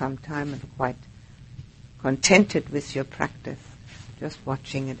for some time and quite contented with your practice, just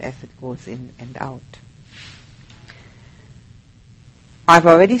watching it as it goes in and out. I've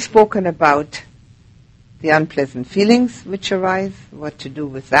already spoken about the unpleasant feelings which arise, what to do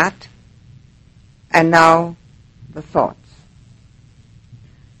with that, and now the thoughts,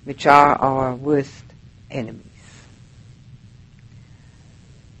 which are our worst enemies.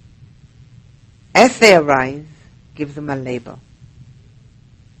 As they arise, give them a label.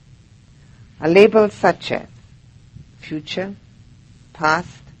 A label such as future,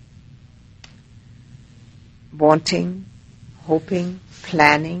 past, wanting, hoping,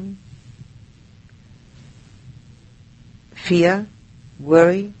 planning, fear,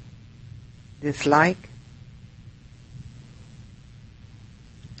 worry, dislike,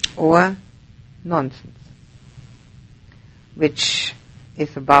 or nonsense, which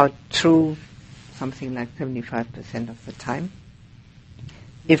is about true something like 75% of the time,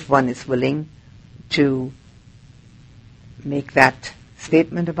 if one is willing to make that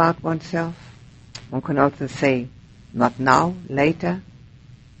statement about oneself. One can also say, not now, later.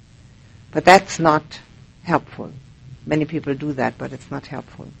 But that's not helpful. Many people do that, but it's not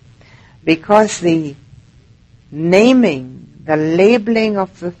helpful. Because the naming, the labeling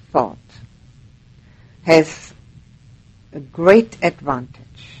of the thought has a great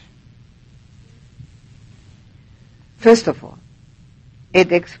advantage. First of all,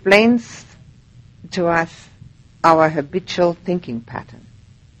 it explains to us our habitual thinking pattern.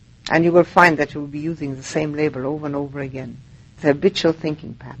 And you will find that you will be using the same label over and over again. It's a habitual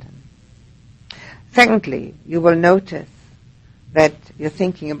thinking pattern. Secondly, you will notice that you're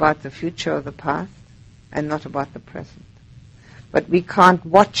thinking about the future or the past and not about the present. But we can't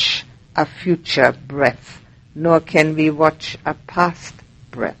watch a future breath, nor can we watch a past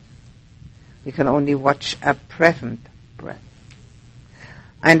breath. We can only watch a present breath.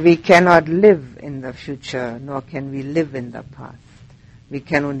 And we cannot live in the future, nor can we live in the past. We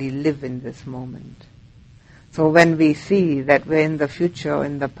can only live in this moment. So when we see that we're in the future or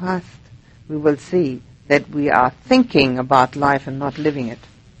in the past, we will see that we are thinking about life and not living it.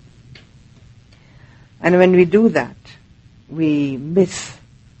 And when we do that, we miss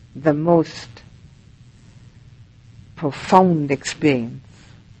the most profound experience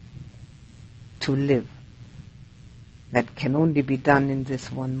to live that can only be done in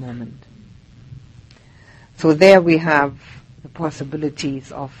this one moment. So there we have the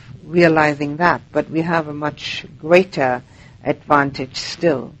possibilities of realizing that, but we have a much greater advantage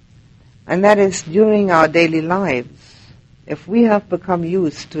still. And that is during our daily lives, if we have become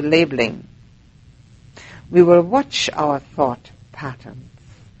used to labeling, we will watch our thought patterns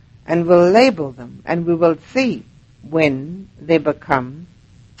and will label them, and we will see when they become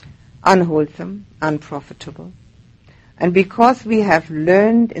unwholesome, unprofitable. And because we have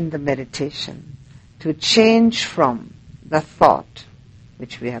learned in the meditation to change from the thought,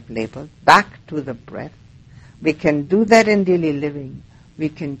 which we have labeled, back to the breath, we can do that in daily living. We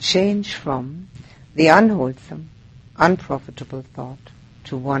can change from the unwholesome, unprofitable thought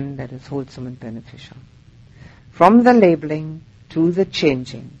to one that is wholesome and beneficial. From the labeling to the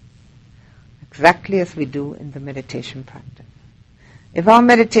changing, exactly as we do in the meditation practice. If our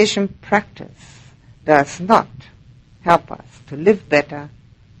meditation practice does not help us to live better,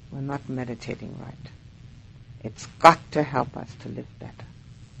 we're not meditating right. It's got to help us to live better.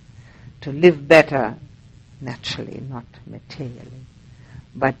 To live better naturally, not materially,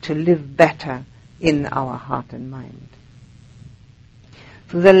 but to live better in our heart and mind.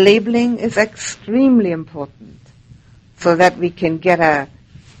 So the labeling is extremely important so that we can get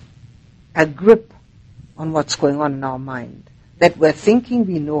a grip on what's going on in our mind. That we're thinking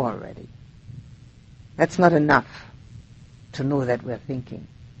we know already. That's not enough to know that we're thinking.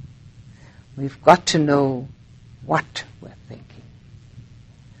 We've got to know what we're thinking.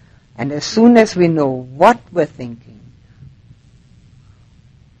 And as soon as we know what we're thinking,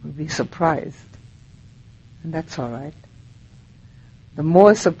 we'll be surprised. And that's all right. The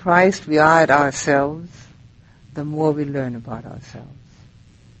more surprised we are at ourselves, the more we learn about ourselves.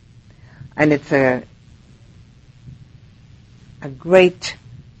 And it's a great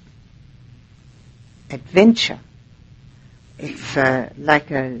adventure. It's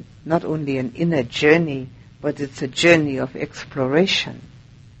like not only an inner journey, but it's a journey of exploration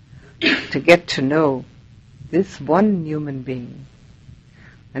to get to know this one human being.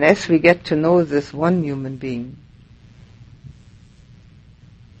 And as we get to know this one human being,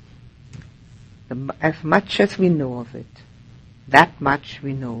 as much as we know of it, that much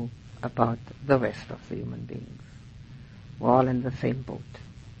we know about the rest of the human beings. We're all in the same boat.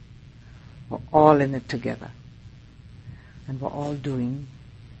 We're all in it together. And we're all doing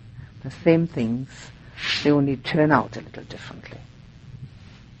the same things. They only turn out a little differently.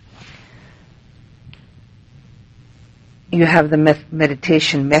 You have the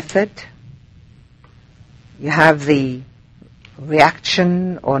meditation method. You have the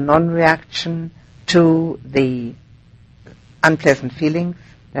reaction or non-reaction to the unpleasant feelings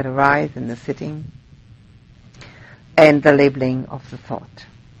that arise in the sitting, and the labeling of the thought.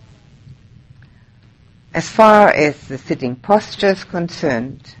 As far as the sitting posture is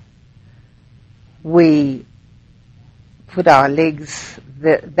concerned, we put our legs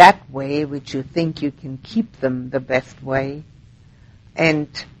that way which you think you can keep them the best way, and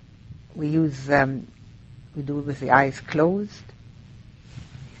we use We do it with the eyes closed.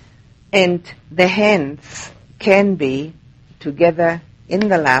 And the hands can be together in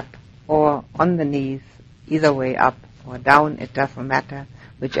the lap or on the knees, either way, up or down, it doesn't matter,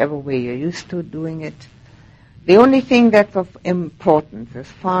 whichever way you're used to doing it. The only thing that's of importance as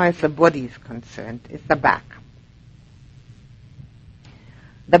far as the body is concerned is the back.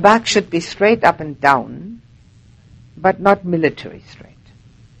 The back should be straight up and down, but not military straight.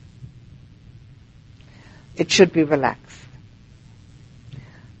 It should be relaxed.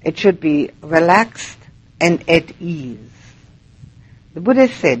 It should be relaxed and at ease. The Buddha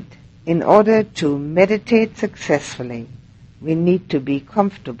said, in order to meditate successfully, we need to be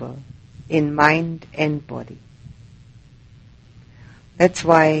comfortable in mind and body. That's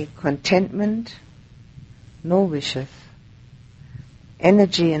why contentment, no wishes,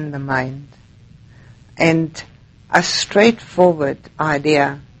 energy in the mind, and a straightforward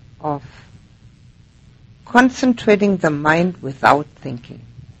idea of concentrating the mind without thinking.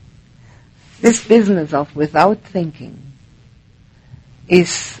 This business of without thinking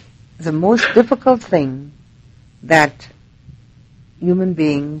is the most difficult thing that human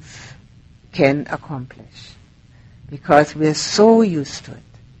beings can accomplish, because we're so used to it.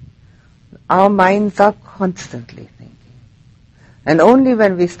 Our minds are constantly thinking. And only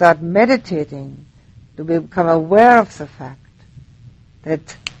when we start meditating do we become aware of the fact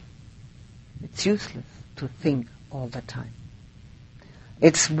that it's useless to think all the time.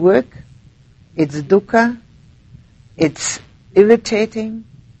 It's work, it's dukkha, it's irritating,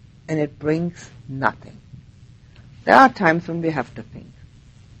 and it brings nothing. There are times when we have to think.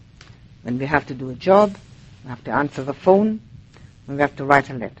 When we have to do a job, we have to answer the phone, when we have to write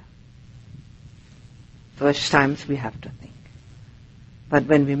a letter. Those times we have to think. But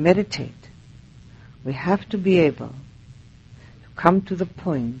when we meditate, we have to be able to come to the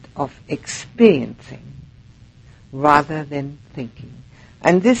point of experiencing rather than thinking.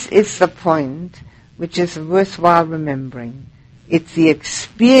 And this is the point which is worthwhile remembering. It's the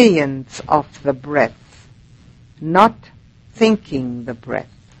experience of the breath, not thinking the breath.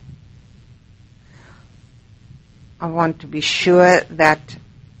 I want to be sure that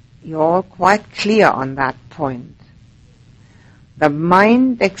you're all quite clear on that point. The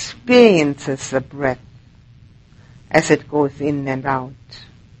mind experiences the breath as it goes in and out.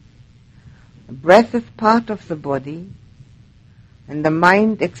 The breath is part of the body, and the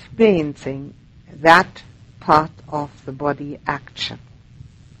mind experiencing that part of the body action.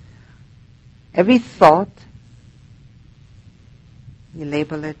 Every thought, we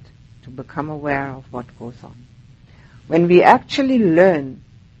label it to become aware of what goes on. When we actually learn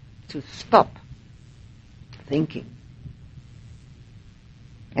to stop thinking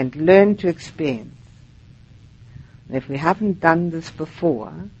and learn to experience, and if we haven't done this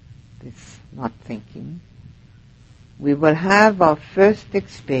before, this not thinking, we will have our first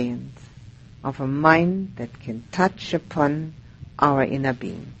experience of a mind that can touch upon our inner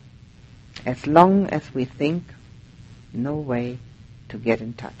being. As long as we think, no way to get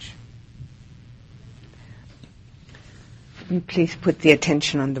in touch. And please put the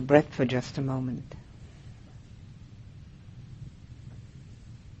attention on the breath for just a moment.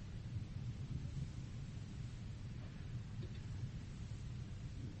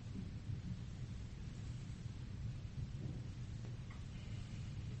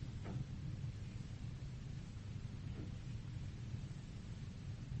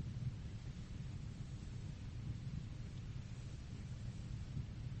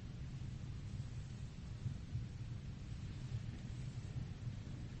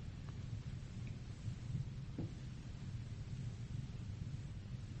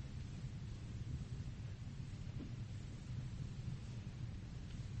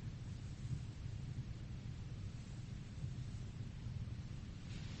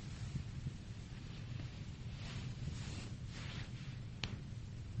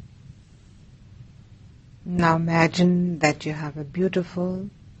 Now imagine that you have a beautiful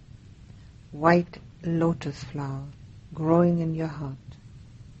white lotus flower growing in your heart,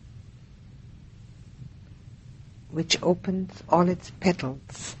 which opens all its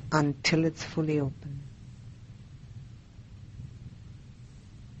petals until it's fully open.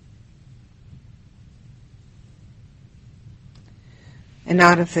 And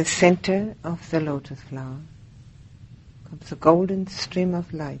out of the center of the lotus flower comes a golden stream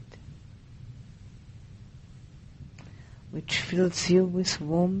of light, which fills you with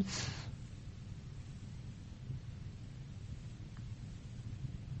warmth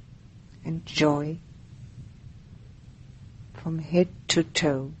and joy from head to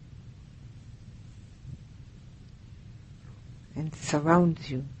toe, and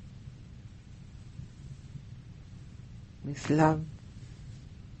surrounds you with love,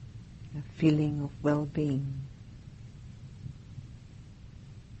 a feeling of well-being.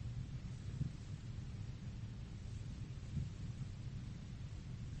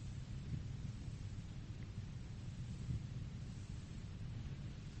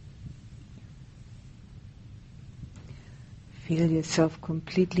 Feel yourself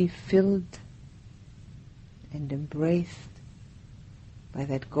completely filled and embraced by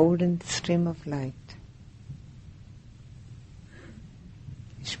that golden stream of light,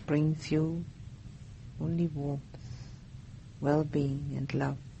 which brings you only warmth, well-being and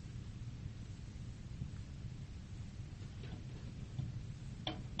love.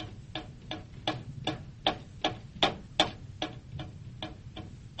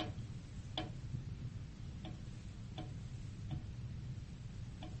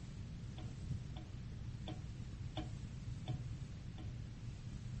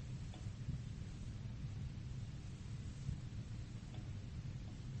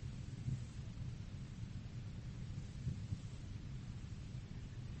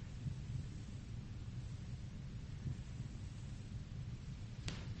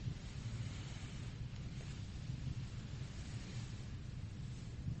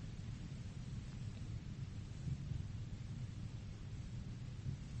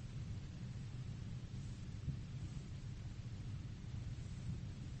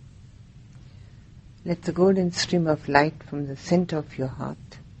 Let the golden stream of light from the center of your heart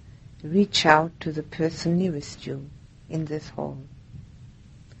reach out to the person nearest you in this hall,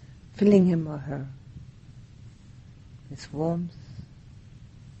 filling him or her with warmth,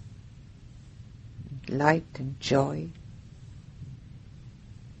 light and joy,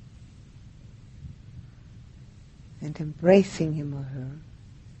 and embracing him or her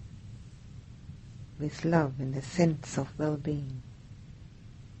with love and a sense of well-being.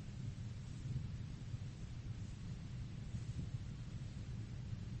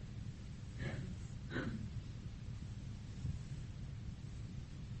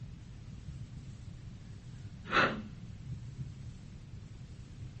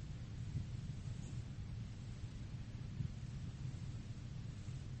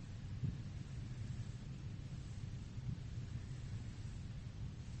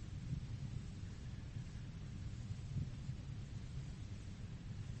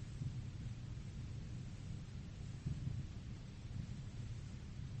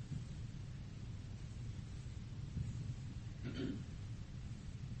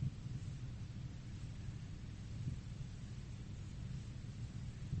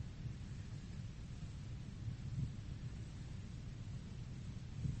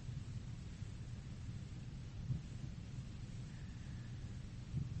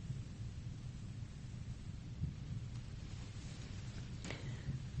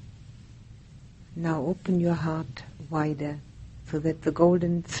 Now open your heart wider so that the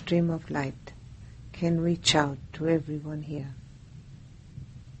golden stream of light can reach out to everyone here,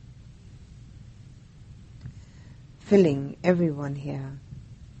 filling everyone here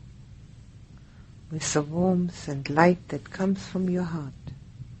with the warmth and light that comes from your heart,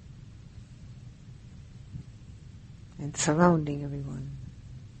 and surrounding everyone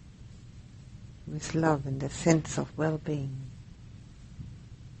with love and a sense of well-being.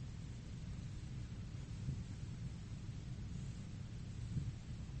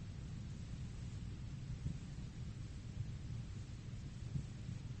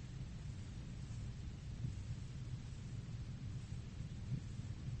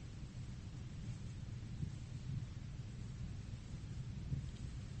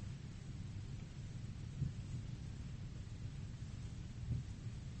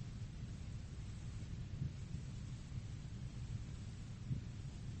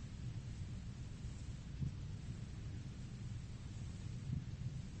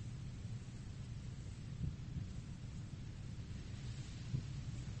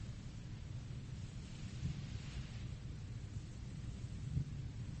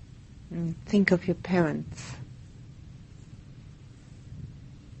 Think of your parents.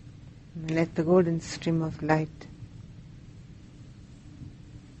 And let the golden stream of light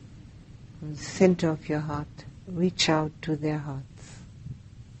from the center of your heart reach out to their hearts,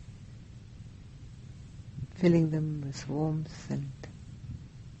 filling them with warmth and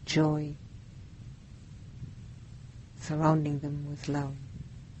joy, surrounding them with love.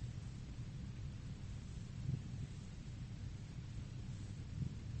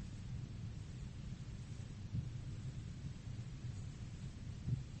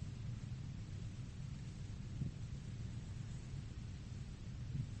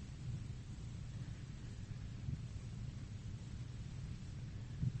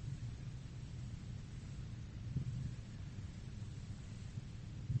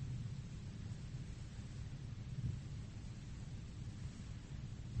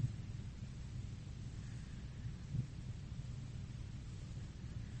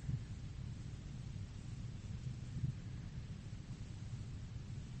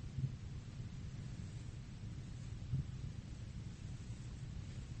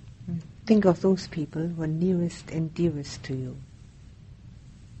 Think of those people who are nearest and dearest to you.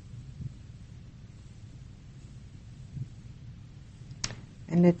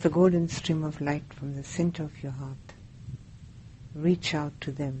 And let the golden stream of light from the center of your heart reach out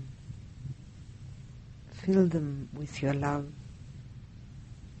to them. Fill them with your love.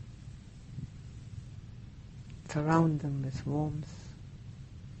 Surround them with warmth.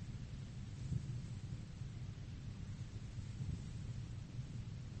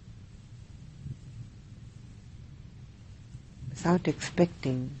 Without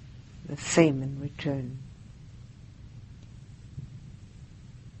expecting the same in return.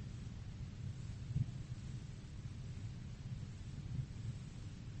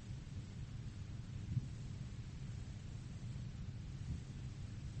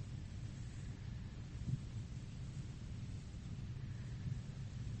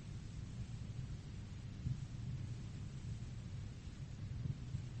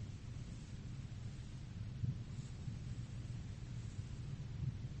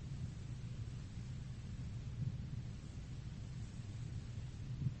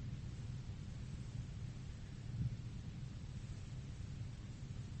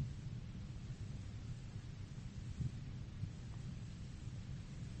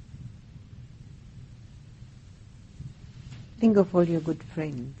 Think of all your good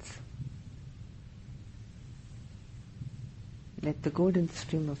friends. Let the golden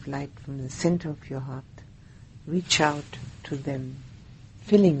stream of light from the center of your heart reach out to them,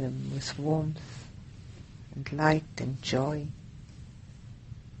 filling them with warmth and light and joy,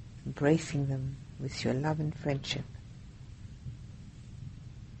 embracing them with your love and friendship.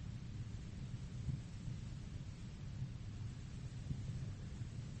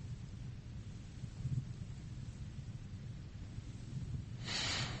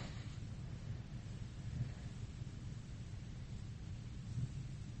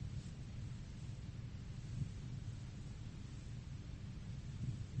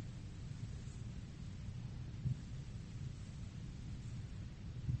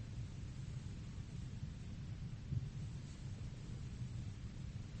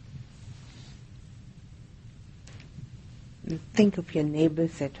 Think of your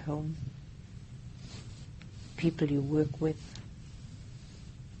neighbors at home, people you work with,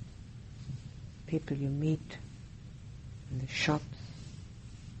 people you meet in the shops,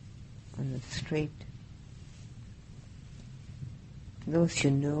 on the street, those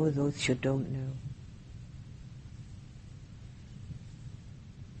you know, those you don't know.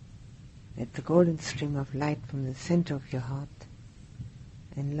 Let the golden stream of light from the center of your heart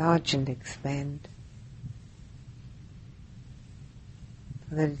enlarge and expand,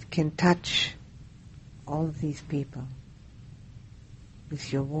 so that it can touch all of these people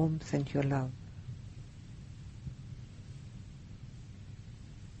with your warmth and your love.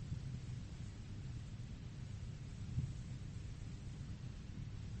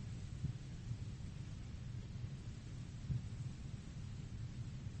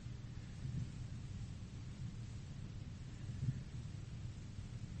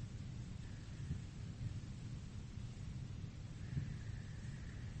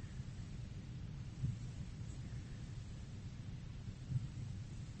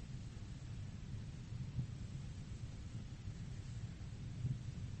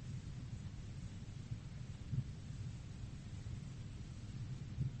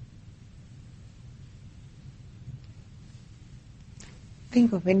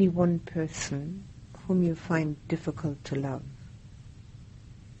 Think of any one person whom you find difficult to love.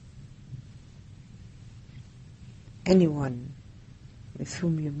 Anyone with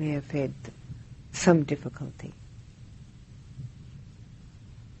whom you may have had some difficulty.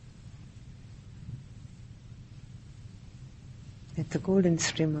 Let the golden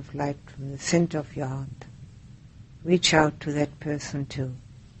stream of light from the center of your heart reach out to that person too,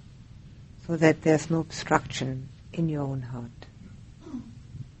 so that there's no obstruction in your own heart.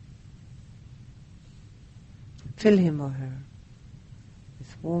 Fill him or her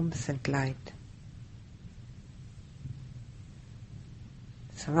with warmth and light.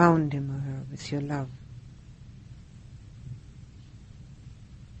 Surround him or her with your love.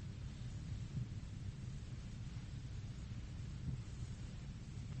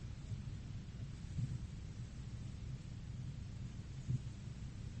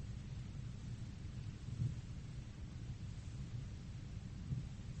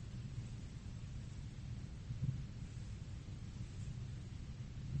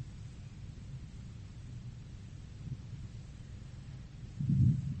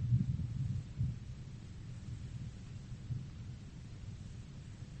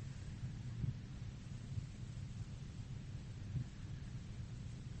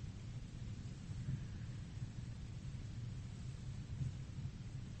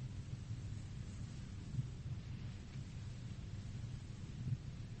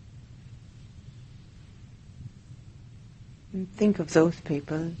 And think of those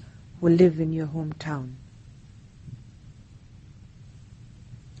people who live in your hometown,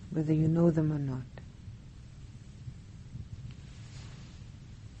 whether you know them or not.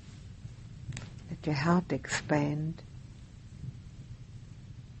 Let your heart expand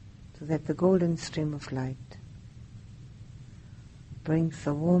so that the golden stream of light brings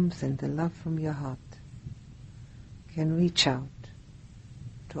the warmth and the love from your heart, can reach out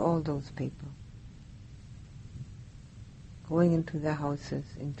to all those people, going into their houses,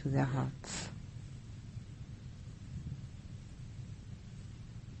 into their hearts.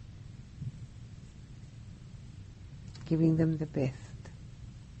 Giving them the best.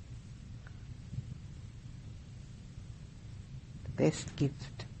 The best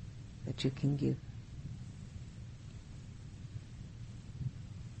gift that you can give.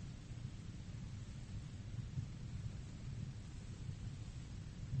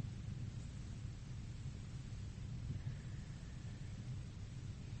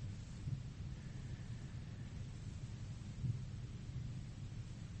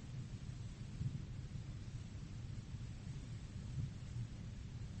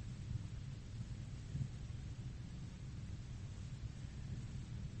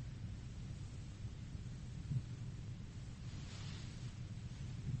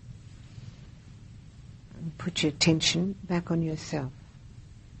 Put your attention back on yourself.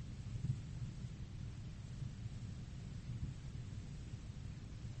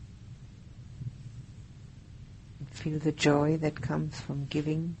 Feel the joy that comes from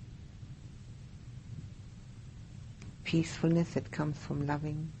giving, peacefulness that comes from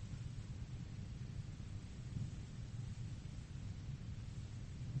loving.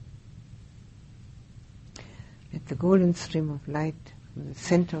 Let the golden stream of light from the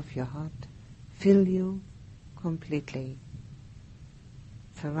center of your heart fill you completely,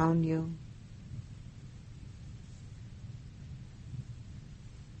 surround you,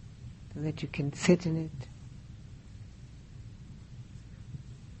 so that you can sit in it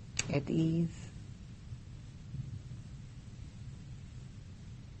at ease,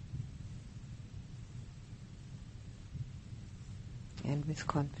 and with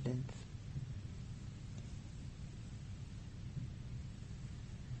confidence.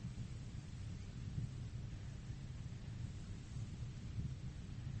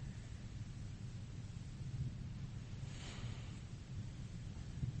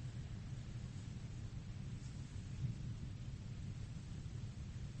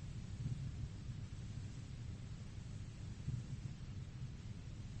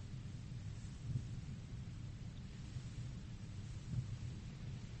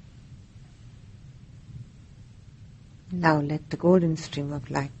 Now let the golden stream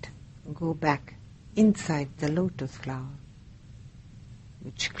of light go back inside the lotus flower,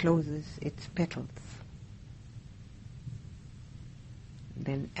 which closes its petals.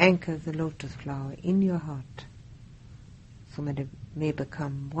 Then anchor the lotus flower in your heart so that it may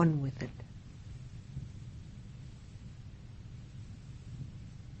become one with it.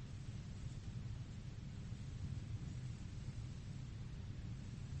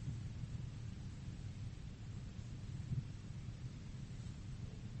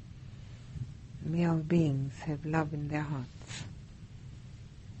 May our beings have love in their hearts.